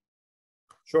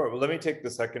 Sure. Well, let me take the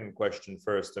second question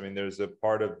first. I mean, there's a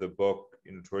part of the book,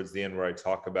 towards the end where I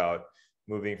talk about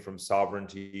moving from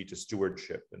sovereignty to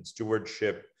stewardship. And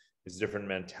stewardship is a different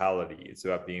mentality. It's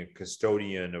about being a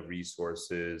custodian of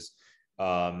resources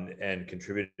and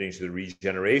contributing to the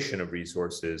regeneration of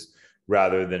resources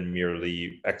rather than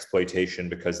merely exploitation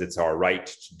because it's our right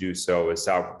to do so as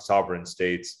sovereign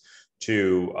states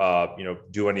to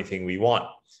do anything we want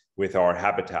with our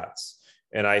habitats.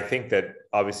 And I think that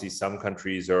obviously some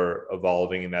countries are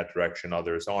evolving in that direction,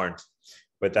 others aren't.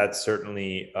 But that's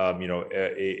certainly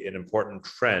an important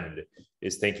trend,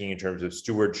 is thinking in terms of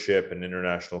stewardship and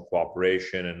international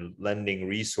cooperation and lending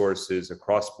resources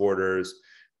across borders,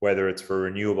 whether it's for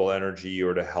renewable energy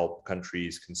or to help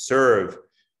countries conserve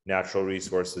natural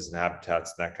resources and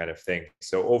habitats and that kind of thing.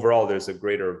 So overall, there's a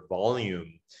greater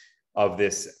volume of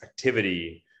this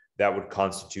activity that would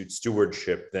constitute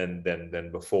stewardship than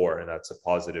before, and that's a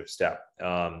positive step.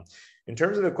 In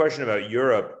terms of the question about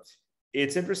Europe,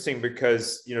 it's interesting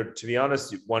because, to be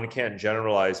honest, one can't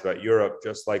generalize about Europe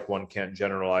just like one can't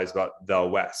generalize about the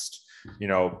West.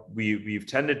 We've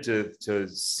tended to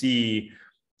see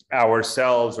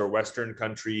ourselves or Western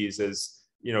countries as,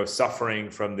 suffering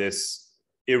from this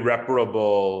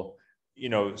irreparable,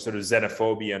 sort of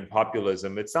xenophobia and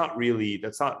populism. That's not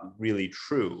really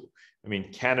true. I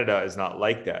mean, Canada is not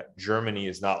like that. Germany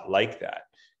is not like that.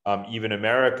 Even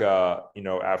America,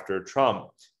 after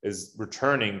Trump, is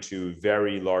returning to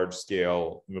very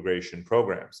large-scale immigration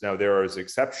programs. Now, there are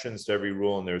exceptions to every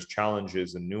rule, and there's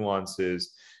challenges and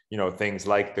nuances, things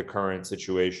like the current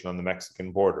situation on the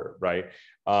Mexican border, right?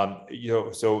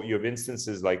 So you have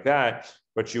instances like that,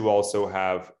 but you also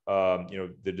have,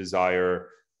 the desire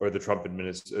or the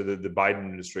the Biden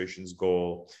administration's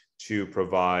goal to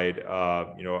provide,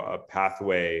 a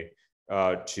pathway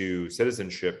to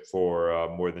citizenship for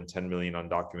more than 10 million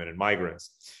undocumented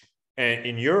migrants. And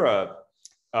in Europe,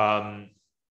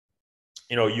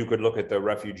 you could look at the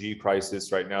refugee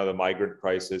crisis right now, the migrant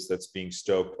crisis that's being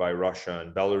stoked by Russia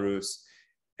and Belarus,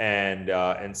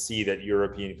 and see that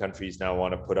European countries now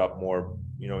want to put up more,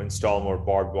 install more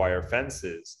barbed wire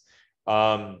fences.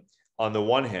 On the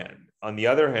one hand, on the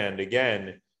other hand,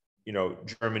 again,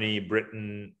 Germany,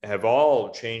 Britain have all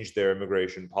changed their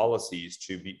immigration policies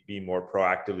to be more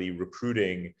proactively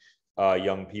recruiting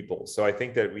young people. So I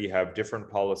think that we have different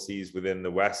policies within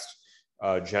the West,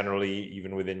 generally,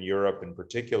 even within Europe in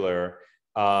particular.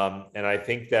 And I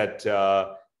think that,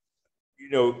 and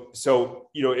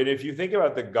if you think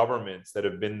about the governments that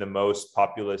have been the most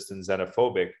populist and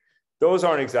xenophobic, those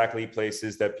aren't exactly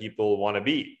places that people want to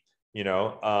be,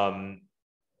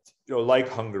 like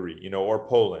Hungary, or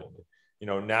Poland,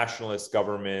 nationalist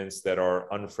governments that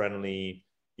are unfriendly,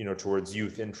 towards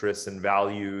youth interests and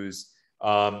values,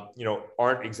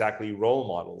 aren't exactly role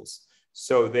models.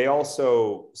 So they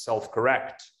also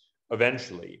self-correct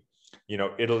eventually.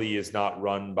 Italy is not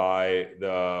run by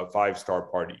the five-star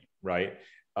party, right,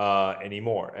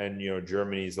 anymore. And,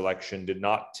 Germany's election did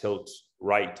not tilt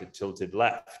right, it tilted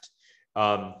left.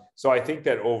 So I think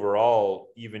that overall,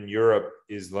 even Europe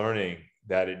is learning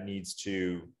that it needs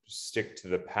to stick to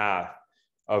the path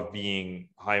of being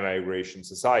high migration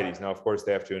societies. Now, of course,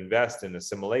 they have to invest in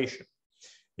assimilation.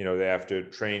 They have to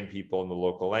train people in the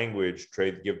local language,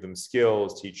 give them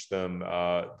skills, teach them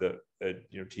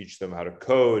teach them how to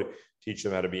code, teach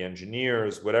them how to be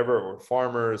engineers, whatever, or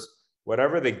farmers,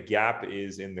 whatever the gap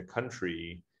is in the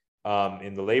country,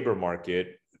 in the labor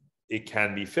market, it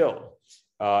can be filled.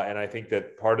 And I think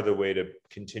that part of the way to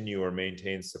continue or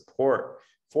maintain support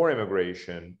for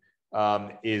immigration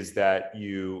is that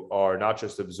you are not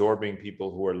just absorbing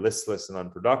people who are listless and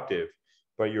unproductive,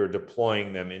 but you're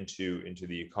deploying them into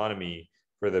the economy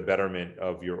for the betterment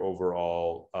of your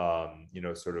overall,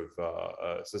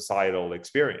 societal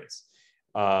experience.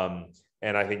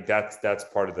 And I think that's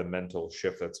part of the mental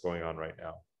shift that's going on right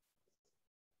now.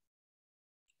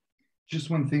 Just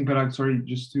one thing, but I'm sorry,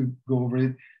 just to go over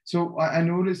it. So I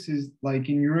noticed is like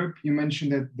in Europe, you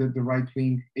mentioned that the right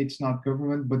wing, it's not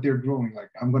government, but they're growing. Like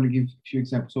I'm going to give a few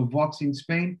examples. So Vox in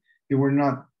Spain, I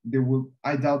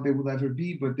doubt they will ever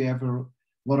be, but they have a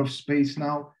lot of space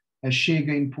now.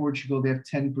 Chega in Portugal, they have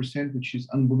 10%, which is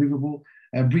unbelievable.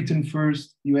 Britain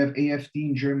First, you have AFD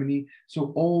in Germany.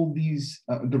 So all these,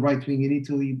 the right wing in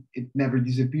Italy, it never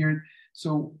disappeared.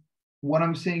 So what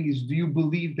I'm saying is, do you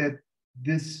believe that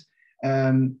this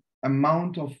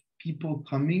amount of people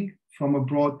coming from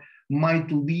abroad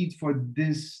might lead for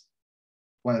this,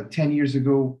 well, 10 years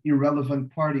ago,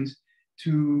 irrelevant parties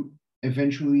to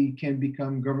eventually can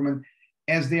become government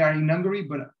as they are in Hungary,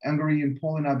 but Hungary and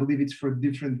Poland, I believe it's for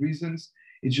different reasons.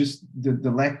 It's just the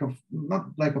lack of, not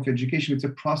lack of education, it's a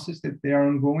process that they are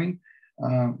ongoing.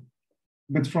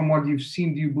 But from what you've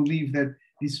seen, do you believe that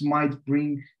this might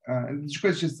bring, this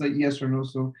question is like yes or no,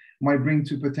 so might bring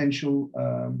to potential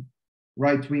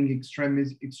right-wing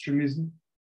extremism?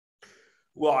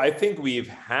 Well, I think we've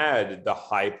had the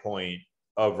high point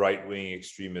of right-wing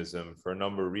extremism for a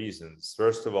number of reasons.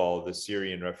 First of all, the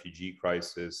Syrian refugee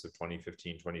crisis of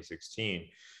 2015, 2016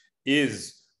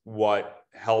 is what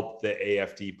helped the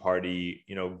AfD party,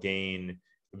 gain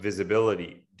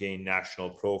visibility, gain national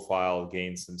profile,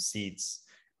 gain some seats,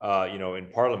 in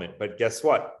parliament. But guess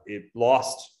what? It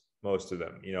lost most of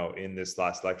them, in this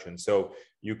last election. So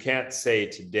you can't say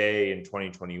today in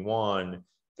 2021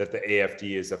 that the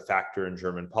AfD is a factor in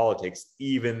German politics,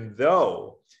 even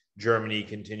though Germany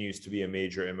continues to be a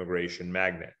major immigration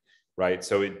magnet, right?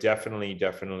 So it definitely,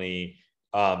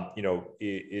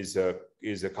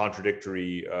 is a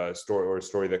contradictory story, or a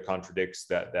story that contradicts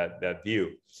that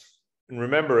view. And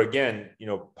remember, again,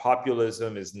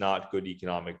 populism is not good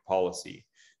economic policy.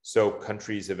 So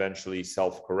countries eventually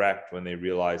self-correct when they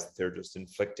realize that they're just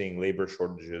inflicting labor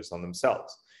shortages on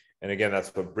themselves. And again,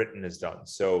 that's what Britain has done.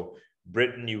 So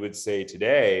Britain, you would say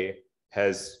today,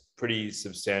 has pretty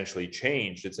substantially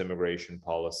changed its immigration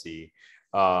policy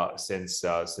since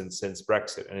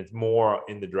Brexit, and it's more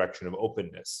in the direction of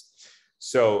openness.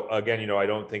 So again, I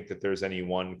don't think that there's any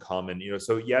one common,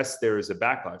 so yes, there is a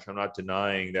backlash. I'm not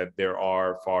denying that there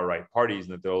are far right parties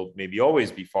and that there'll maybe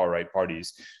always be far right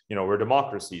parties. We're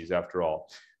democracies after all.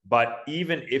 But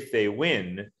even if they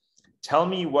win, tell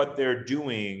me what they're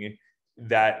doing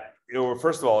that,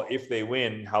 first of all, if they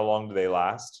win, how long do they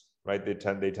last? Right? They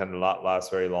tend to not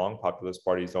last very long. Populist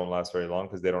parties don't last very long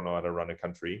because they don't know how to run a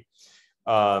country.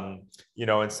 And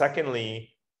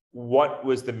secondly, what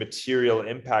was the material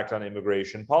impact on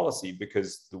immigration policy?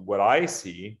 Because what I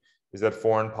see is that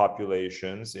foreign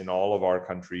populations in all of our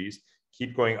countries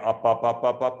keep going up, up, up,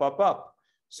 up, up, up, up.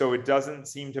 So it doesn't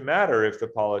seem to matter if the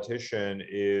politician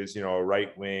is, a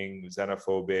right-wing,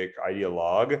 xenophobic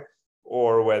ideologue,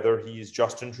 or whether he's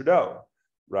Justin Trudeau,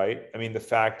 right? I mean, the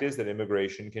fact is that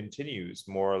immigration continues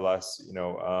more or less,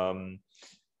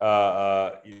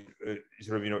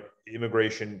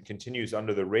 immigration continues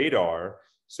under the radar.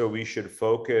 So we should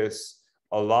focus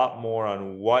a lot more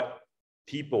on what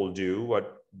people do,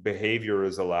 what behavior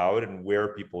is allowed, and where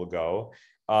people go,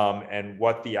 and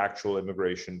what the actual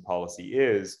immigration policy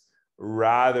is,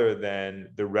 rather than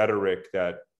the rhetoric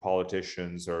that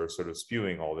politicians are sort of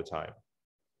spewing all the time.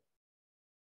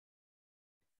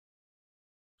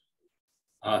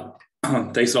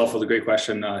 Thanks all for the great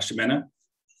question, Ximena.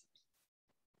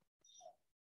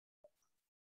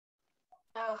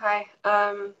 Oh, hi.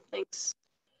 Thanks.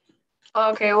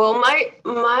 Okay, well,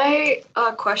 my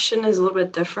question is a little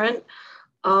bit different.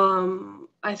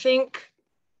 I think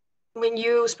when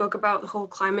you spoke about the whole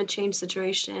climate change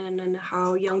situation and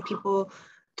how young people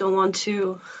don't want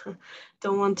to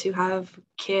have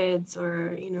kids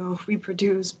or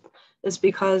reproduce, is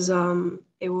because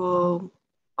it will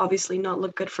obviously not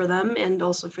look good for them and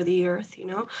also for the earth.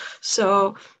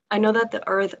 So I know that the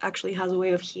earth actually has a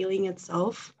way of healing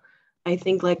itself. I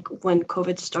think like when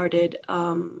COVID started,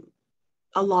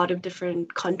 a lot of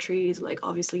different countries, like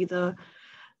obviously the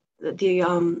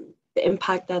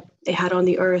impact that they had on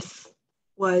the earth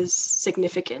was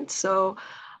significant. So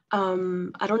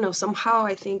I don't know, somehow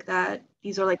I think that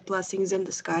these are like blessings in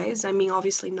disguise. I mean,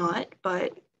 obviously not,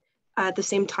 but at the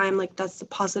same time, like that's the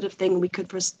positive thing we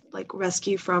could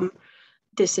rescue from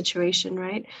this situation,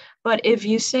 right? But if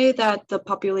you say that the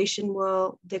population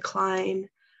will decline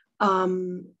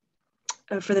for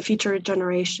the future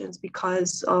generations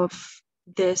because of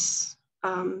this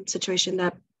situation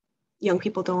that young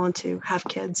people don't want to have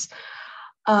kids,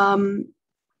 do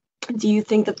you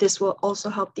think that this will also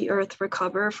help the earth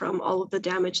recover from all of the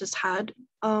damage it's had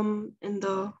in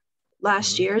the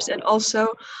last years? And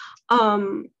also,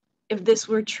 if this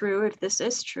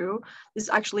is true, this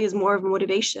actually is more of a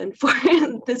motivation for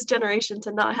this generation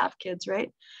to not have kids,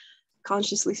 right?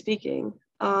 Consciously speaking.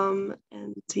 And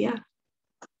yeah.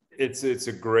 It's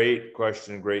a great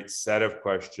question, great set of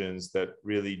questions that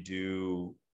really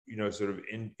do, sort of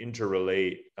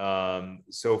interrelate.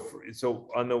 So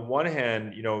on the one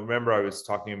hand, remember I was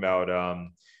talking about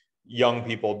young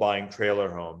people buying trailer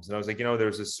homes, and I was like,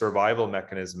 there's a survival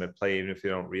mechanism at play, even if you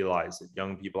don't realize it.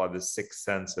 Young people have this sixth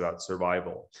sense about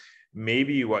survival,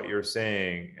 maybe what you're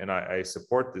saying, and I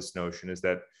support this notion, is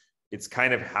that it's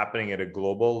kind of happening at a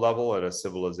global level, at a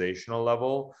civilizational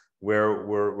level, where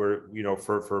we're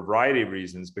for a variety of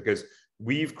reasons, because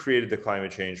we've created the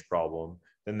climate change problem.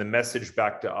 Then the message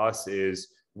back to us is,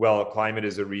 well, climate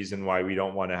is a reason why we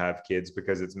don't want to have kids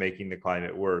because it's making the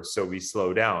climate worse. So we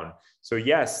slow down. So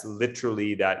yes,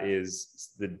 literally that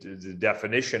is the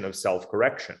definition of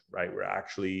self-correction, right? We're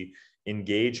actually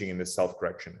engaging in this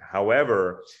self-correction.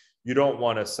 However, you don't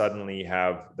want to suddenly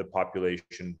have the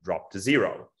population drop to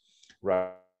zero,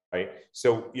 right?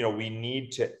 So, we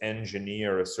need to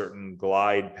engineer a certain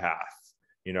glide path,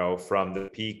 from the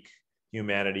peak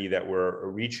humanity that we're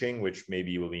reaching, which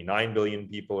maybe will be 9 billion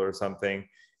people or something,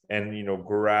 and,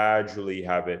 gradually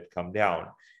have it come down.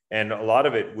 And a lot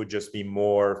of it would just be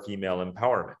more female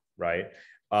empowerment, right?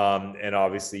 And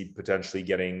obviously potentially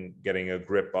getting a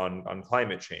grip on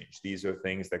climate change. These are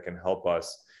things that can help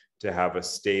us to have a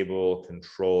stable,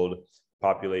 controlled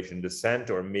population descent,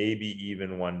 or maybe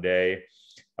even one day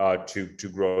to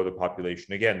grow the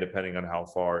population again, depending on how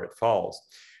far it falls.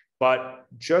 But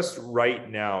just right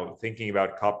now, thinking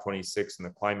about COP26 and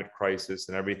the climate crisis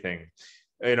and everything,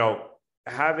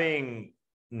 having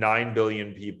 9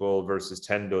 billion people versus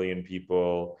 10 billion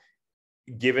people,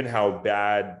 given how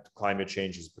bad climate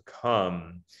change has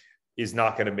become, is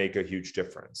not going to make a huge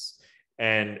difference.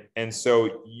 And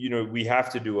so, we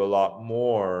have to do a lot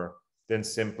more than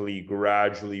simply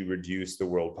gradually reduce the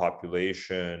world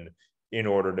population in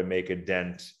order to make a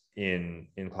dent in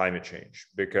climate change.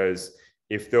 Because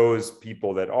if those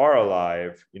people that are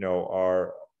alive,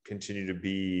 are continue to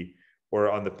be,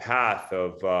 or on the path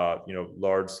of,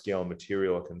 large scale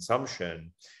material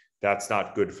consumption, that's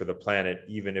not good for the planet,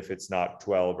 even if it's not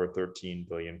 12 or 13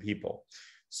 billion people.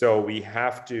 So we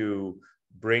have to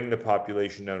bring the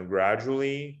population down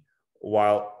gradually,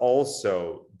 while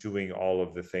also doing all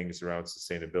of the things around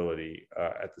sustainability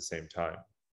at the same time.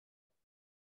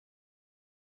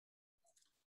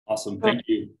 Awesome, thank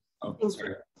you. Oh,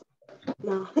 sorry.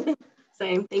 No,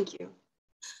 same, thank you.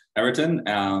 Everton,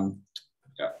 yeah.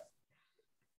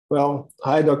 Well,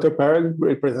 hi, Dr. Parag,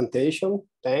 great presentation,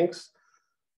 thanks.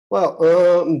 Well,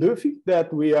 do you think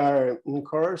that we are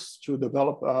encouraged to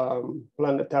develop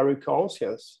planetary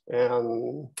conscience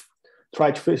and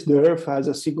try to face the Earth as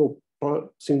a single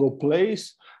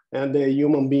place, and the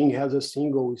human being as a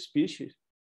single species?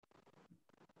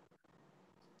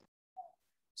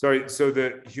 Sorry, so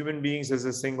the human beings as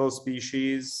a single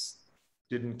species,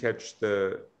 didn't catch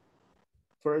the...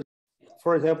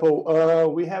 For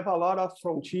example, we have a lot of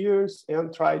frontiers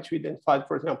and try to identify,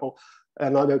 for example,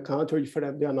 another country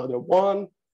different than another one,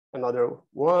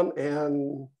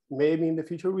 and maybe in the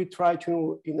future we try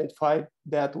to identify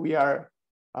that we are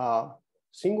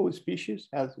single species,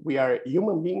 as we are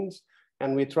human beings,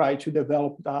 and we try to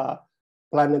develop the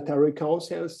planetary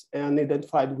conscience and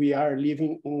identify we are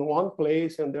living in one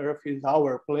place and the Earth is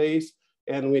our place,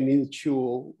 and we need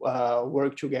to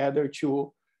work together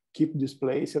to keep this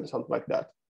place and something like that.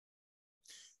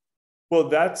 Well,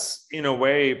 that's in a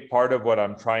way part of what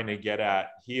I'm trying to get at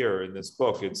here in this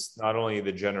book. It's not only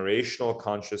the generational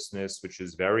consciousness, which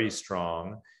is very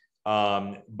strong,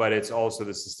 but it's also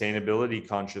the sustainability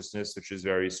consciousness, which is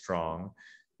very strong.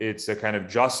 It's a kind of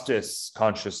justice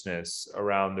consciousness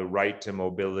around the right to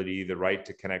mobility, the right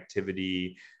to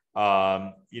connectivity,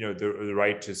 the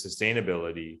right to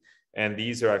sustainability. And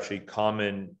these are actually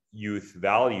common youth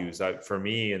values. For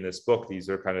me, in this book, these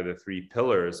are kind of the three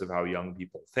pillars of how young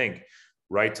people think: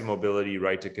 right to mobility,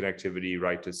 right to connectivity,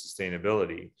 right to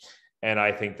sustainability. And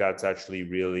I think that's actually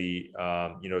really,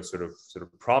 sort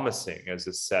of promising as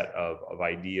a set of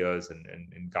ideas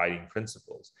and guiding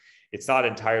principles. It's not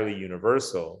entirely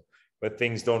universal, but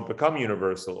things don't become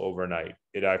universal overnight.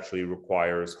 It actually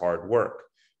requires hard work.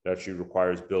 It actually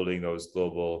requires building those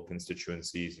global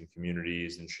constituencies and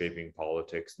communities and shaping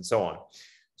politics and so on.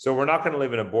 So we're not going to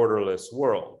live in a borderless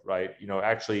world, right?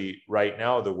 Actually, right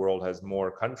now, the world has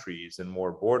more countries and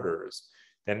more borders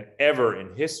than ever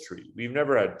in history. We've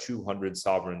never had 200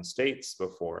 sovereign states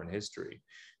before in history.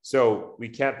 So we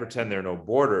can't pretend there are no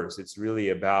borders. It's really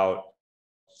about,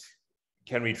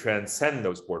 can we transcend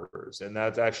those borders? And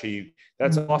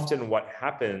that's often what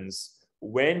happens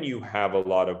when you have a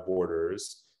lot of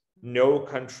borders. No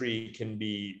country can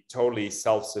be totally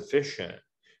self-sufficient.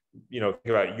 Think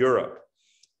about Europe,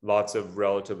 lots of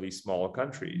relatively small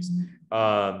countries.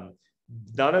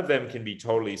 None of them can be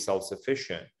totally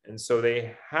self-sufficient. And so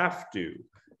they have to,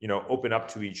 open up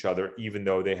to each other, even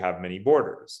though they have many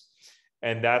borders.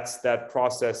 And that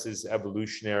process is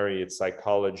evolutionary, it's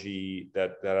psychology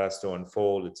that has to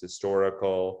unfold, it's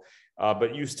historical.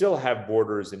 But you still have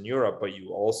borders in Europe, but you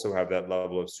also have that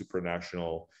level of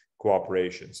supranational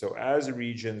cooperation. So as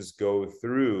regions go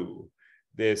through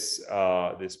this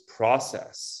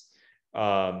process,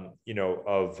 you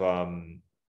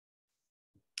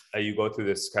go through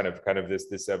this kind of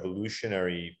this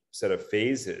evolutionary set of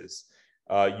phases,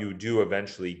 you do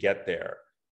eventually get there.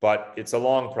 But it's a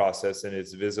long process, and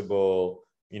it's visible,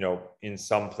 in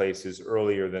some places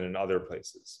earlier than in other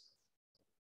places.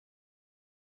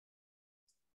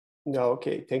 No,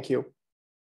 okay, thank you.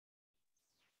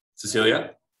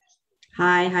 Cecilia?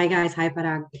 Hi guys. Hi,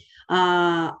 Parag.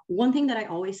 One thing that I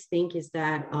always think is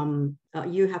that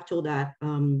you have told that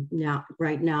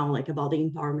right now, like about the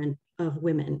empowerment of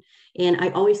women. And I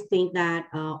always think that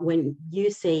when you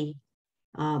say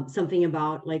something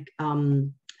about like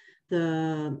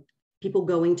the people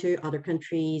going to other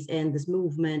countries and this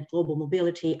movement, global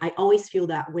mobility, I always feel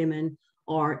that women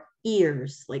are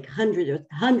years, like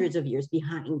hundreds of years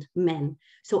behind men.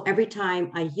 So every time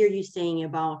I hear you saying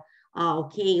about,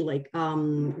 okay, like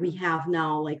we have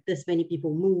now like this many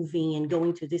people moving and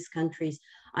going to these countries,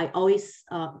 I always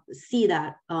see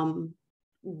that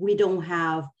we don't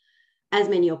have as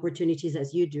many opportunities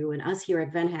as you do. And us here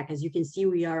at VanHack, as you can see,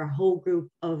 we are a whole group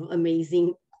of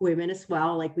amazing women as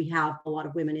well. Like we have a lot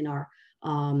of women in our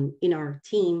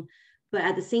team, but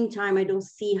at the same time, I don't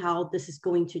see how this is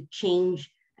going to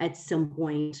change at some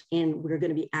point, and we're going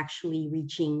to be actually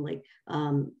reaching like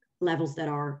levels that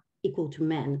are equal to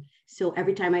men. So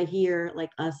every time I hear like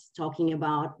us talking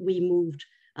about we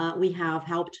have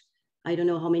helped, I don't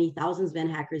know how many thousands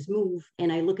VanHackers move,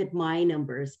 and I look at my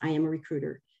numbers, I am a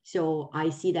recruiter. So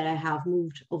I see that I have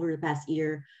moved over the past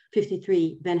year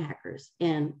 53 VanHackers,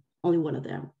 and only one of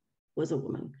them was a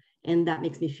woman. And that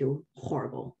makes me feel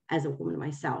horrible as a woman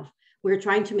myself. We're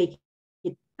trying to make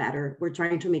it better. We're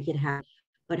trying to make it happen.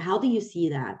 But how do you see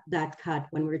that cut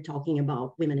when we're talking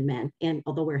about women and men? And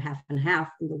although we're half and half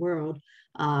in the world,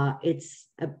 it's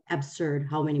absurd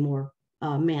how many more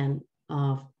men,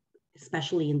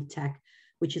 especially in tech,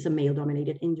 which is a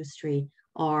male-dominated industry,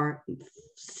 are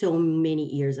so many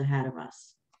years ahead of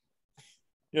us.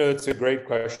 It's a great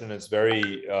question. It's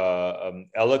very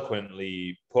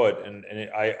eloquently put. And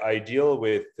I deal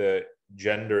with the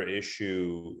gender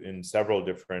issue in several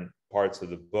different parts of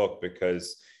the book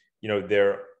because,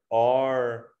 there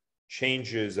are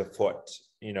changes afoot,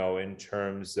 in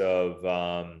terms of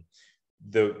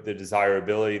the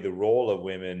desirability, the role of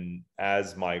women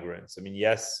as migrants. I mean,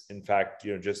 yes, in fact,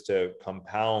 just to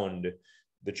compound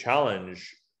the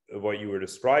challenge of what you were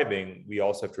describing, we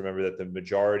also have to remember that the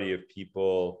majority of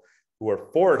people who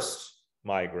are forced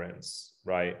migrants,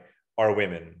 right, are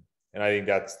women. And I think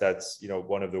that's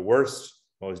one of the worst,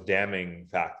 most damning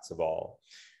facts of all.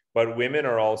 But women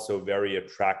are also very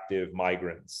attractive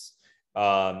migrants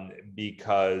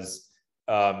because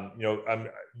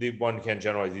the one can't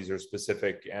generalize. These are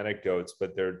specific anecdotes,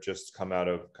 but they're just come out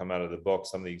of the book.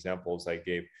 Some of the examples I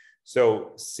gave.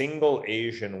 So single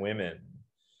Asian women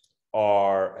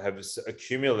have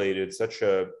accumulated such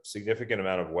a significant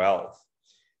amount of wealth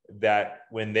that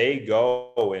when they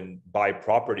go and buy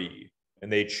property and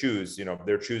they choose,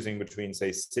 they're choosing between,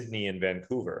 say, Sydney and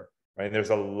Vancouver, right? And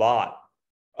there's a lot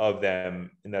of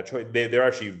them in that choice. They're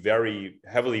actually very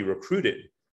heavily recruited.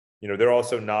 They're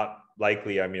also not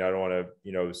likely, I mean, I don't want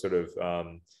to, sort of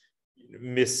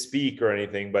misspeak or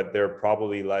anything, but they're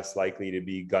probably less likely to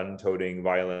be gun-toting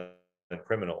violent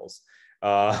criminals.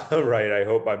 Right. I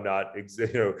hope I'm not,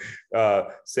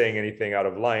 saying anything out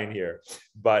of line here,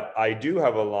 but I do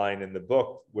have a line in the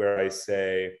book where I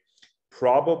say,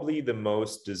 probably the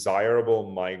most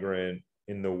desirable migrant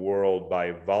in the world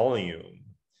by volume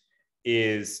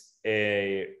is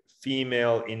a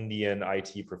female Indian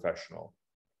IT professional.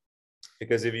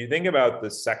 Because if you think about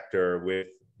the sector with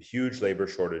huge labor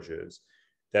shortages,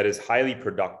 that is highly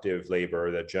productive labor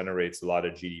that generates a lot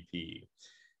of GDP,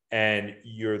 and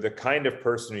you're the kind of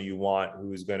person who you want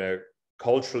who's going to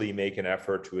culturally make an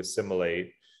effort to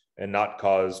assimilate and not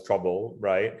cause trouble,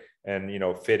 right? And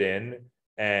fit in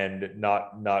and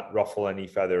not ruffle any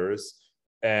feathers.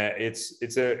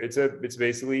 It's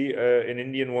basically an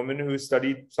Indian woman who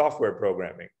studied software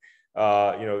programming.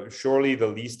 Surely the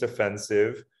least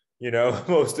offensive,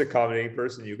 most accommodating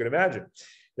person you can imagine.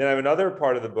 Then I have another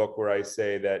part of the book where I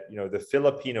say that the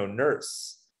Filipino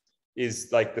nurse is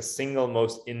like the single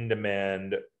most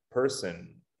in-demand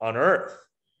person on earth,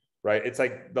 right? It's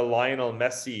like the Lionel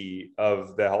Messi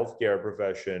of the healthcare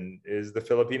profession is the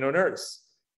Filipino nurse,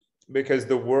 because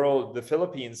the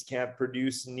Philippines can't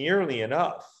produce nearly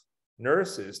enough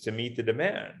nurses to meet the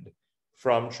demand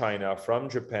from China, from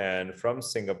Japan, from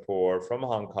Singapore, from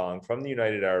Hong Kong, from the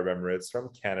United Arab Emirates, from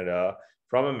Canada,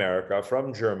 from America,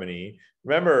 from Germany.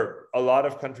 Remember, a lot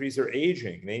of countries are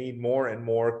aging. They need more and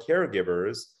more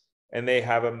caregivers, and they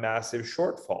have a massive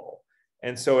shortfall.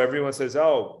 And so everyone says,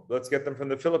 oh, let's get them from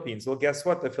the Philippines. Well, guess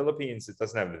what? The Philippines, it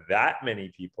doesn't have that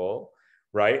many people,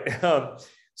 right?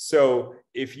 So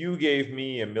if you gave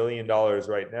me $1 million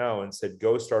right now and said,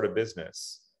 go start a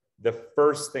business, the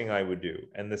first thing I would do,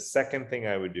 and the second thing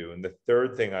I would do, and the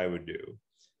third thing I would do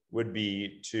would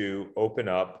be to open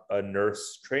up a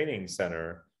nurse training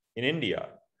center in India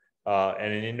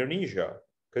and in Indonesia,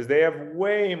 because they have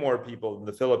way more people than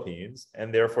the Philippines,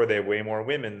 and therefore they have way more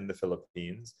women than the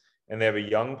Philippines, and they have a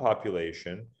young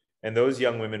population, and those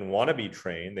young women want to be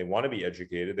trained, they want to be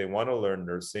educated, they want to learn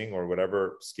nursing or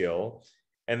whatever skill,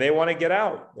 and they want to get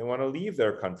out, they want to leave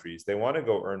their countries, they want to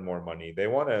go earn more money, they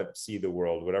want to see the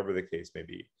world, whatever the case may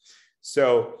be.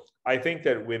 So I think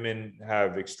that women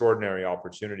have extraordinary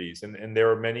opportunities, and there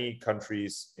are many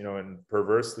countries, you know, and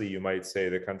perversely you might say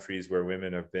the countries where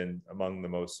women have been among the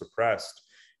most suppressed,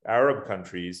 Arab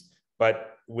countries,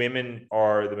 but women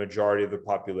are the majority of the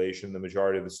population, the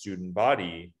majority of the student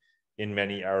body in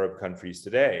many Arab countries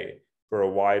today, for a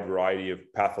wide variety of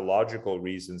pathological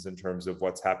reasons in terms of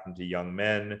what's happened to young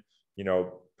men, you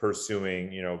know,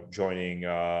 pursuing, you know, joining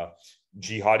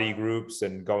jihadi groups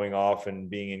and going off and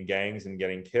being in gangs and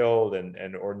getting killed,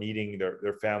 and or needing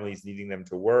their families needing them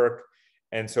to work.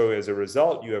 And so as a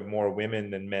result, you have more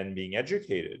women than men being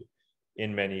educated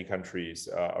in many countries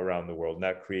around the world. And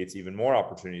that creates even more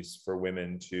opportunities for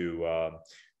women to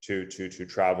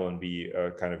travel and be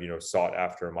kind of, you know, sought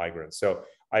after migrants. So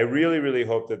I really, really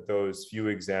hope that those few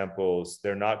examples,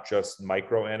 they're not just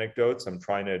micro anecdotes. I'm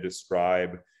trying to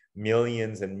describe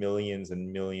millions and millions and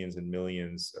millions and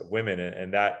millions of women.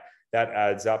 And that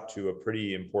adds up to a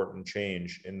pretty important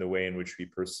change in the way in which we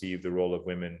perceive the role of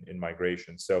women in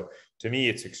migration. So to me,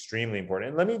 it's extremely important.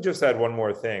 And let me just add one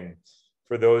more thing.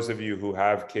 For those of you who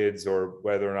have kids, or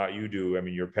whether or not you do, I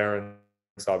mean, your parents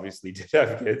obviously did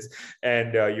have kids,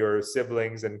 and your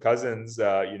siblings and cousins,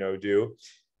 you know, do.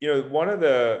 You know, one of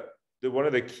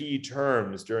the key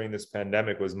terms during this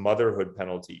pandemic was motherhood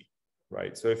penalty,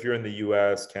 right? So if you're in the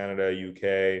US, Canada,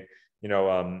 UK, you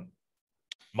know,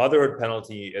 motherhood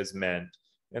penalty is meant,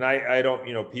 and I don't,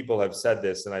 you know, people have said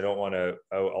this, and I don't want to,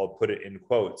 I'll put it in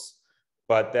quotes,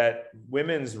 but that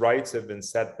women's rights have been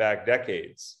set back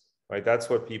decades, right? That's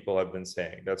what people have been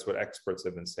saying. That's what experts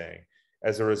have been saying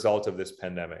as a result of this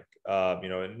pandemic. You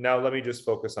know, and now let me just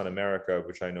focus on America,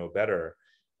 which I know better.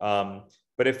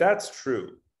 But if that's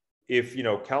true, if, you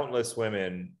know, countless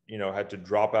women, you know, had to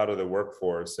drop out of the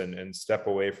workforce and step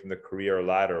away from the career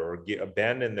ladder, or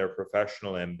abandon their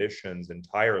professional ambitions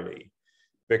entirely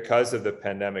because of the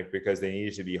pandemic, because they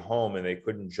needed to be home and they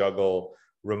couldn't juggle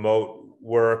remote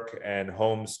work and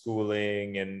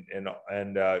homeschooling and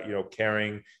you know,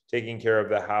 taking care of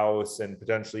the house, and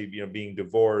potentially, you know, being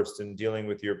divorced and dealing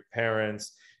with your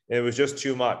parents, and it was just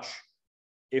too much.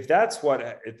 If that's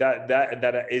what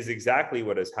that is exactly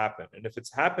what has happened, and if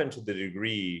it's happened to the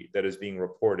degree that is being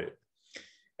reported,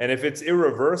 and if it's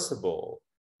irreversible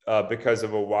because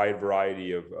of a wide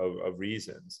variety of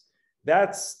reasons,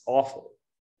 that's awful.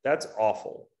 That's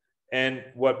awful. And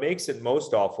what makes it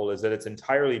most awful is that it's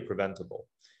entirely preventable.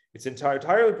 It's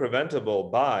entirely preventable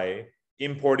by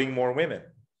importing more women,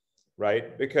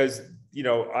 right? Because, you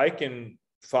know, I can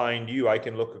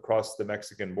look across the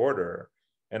Mexican border,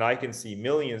 and I can see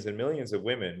millions and millions of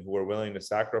women who are willing to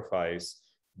sacrifice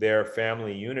their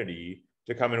family unity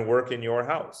to come and work in your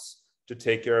house, to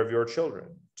take care of your children,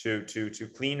 to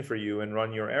clean for you and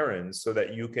run your errands so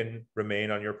that you can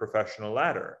remain on your professional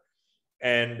ladder.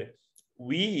 And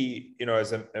we, you know,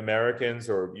 as Americans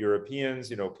or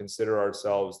Europeans, you know, consider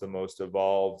ourselves the most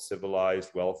evolved,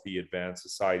 civilized, wealthy, advanced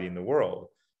society in the world.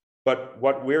 But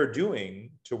what we're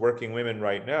doing to working women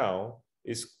right now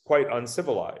is quite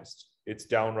uncivilized. It's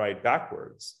downright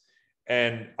backwards.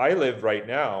 And I live right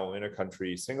now in a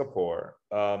country, Singapore,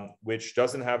 which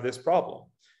doesn't have this problem,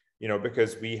 you know,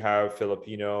 because we have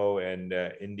Filipino and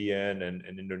Indian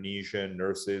and Indonesian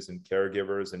nurses and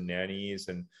caregivers and nannies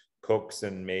and cooks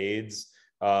and maids,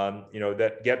 you know,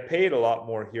 that get paid a lot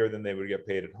more here than they would get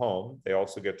paid at home. They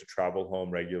also get to travel home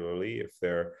regularly if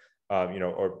they're, you know,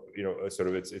 or, you know, sort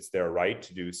of it's their right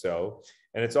to do so.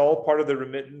 And it's all part of the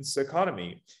remittance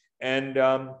economy. And,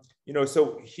 you know,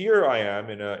 so here I am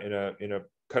in a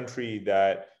country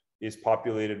that is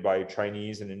populated by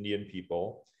Chinese and Indian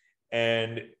people,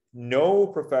 and no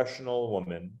professional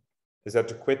woman has had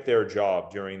to quit their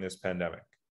job during this pandemic.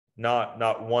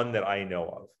 Not one that I know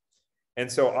of. And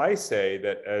so I say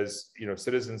that as, you know,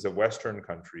 citizens of Western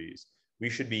countries, we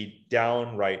should be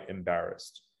downright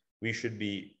embarrassed. We should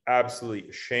be absolutely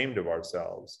ashamed of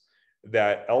ourselves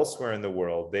that elsewhere in the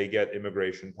world, they get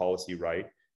immigration policy right.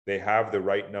 They have the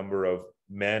right number of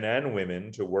men and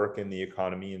women to work in the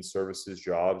economy and services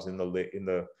jobs in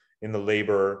the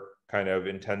labor kind of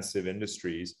intensive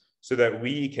industries, so that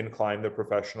we can climb the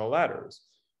professional ladders.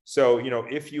 So, you know,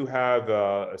 if you have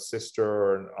a sister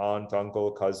or an aunt,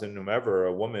 uncle, cousin, whomever,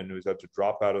 a woman who's had to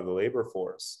drop out of the labor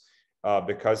force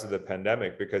because of the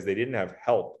pandemic, because they didn't have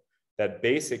help, that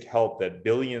basic help that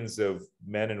billions of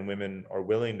men and women are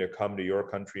willing to come to your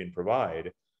country and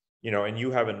provide, you know, and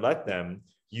you haven't let them,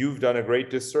 you've done a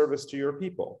great disservice to your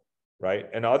people, right?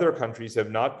 And other countries have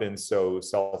not been so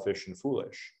selfish and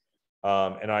foolish.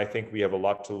 And I think we have a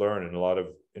lot to learn and a lot of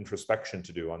introspection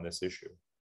to do on this issue.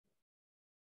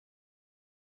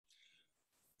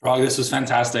 Parag, this was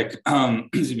fantastic.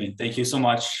 Excuse me. Thank you so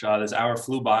much. This hour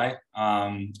flew by.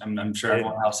 I'm sure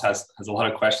everyone else has a lot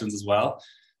of questions as well.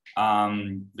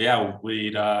 Yeah,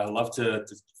 we'd love to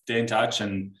stay in touch.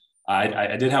 And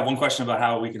I did have one question about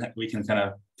how we can kind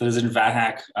of, there's a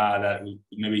VanHack that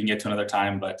maybe we can get to another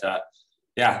time. But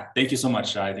yeah, thank you so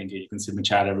much. I think you can see in the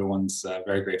chat, everyone's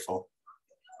very grateful.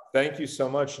 Thank you so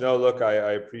much. No, look, I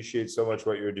appreciate so much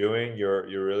what you're doing.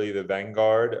 You're really the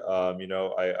vanguard. You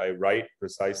know, I write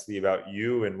precisely about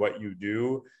you and what you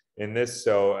do in this.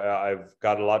 So I've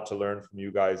got a lot to learn from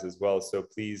you guys as well. So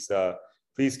please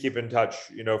keep in touch.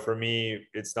 You know, for me,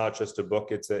 it's not just a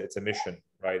book, it's a mission,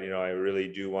 right? You know, I really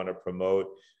do want to promote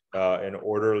an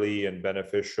orderly and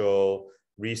beneficial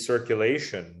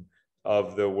recirculation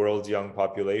of the world's young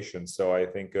population. So I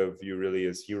think of you really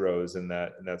as heroes in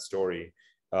that story.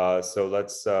 So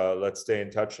let's stay in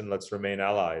touch and let's remain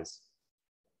allies.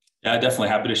 Yeah, definitely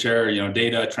happy to share, you know,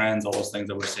 data, trends, all those things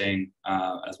that we're seeing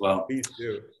as well. Please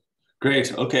do.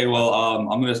 Great. Okay. Well,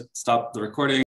 I'm going to stop the recording.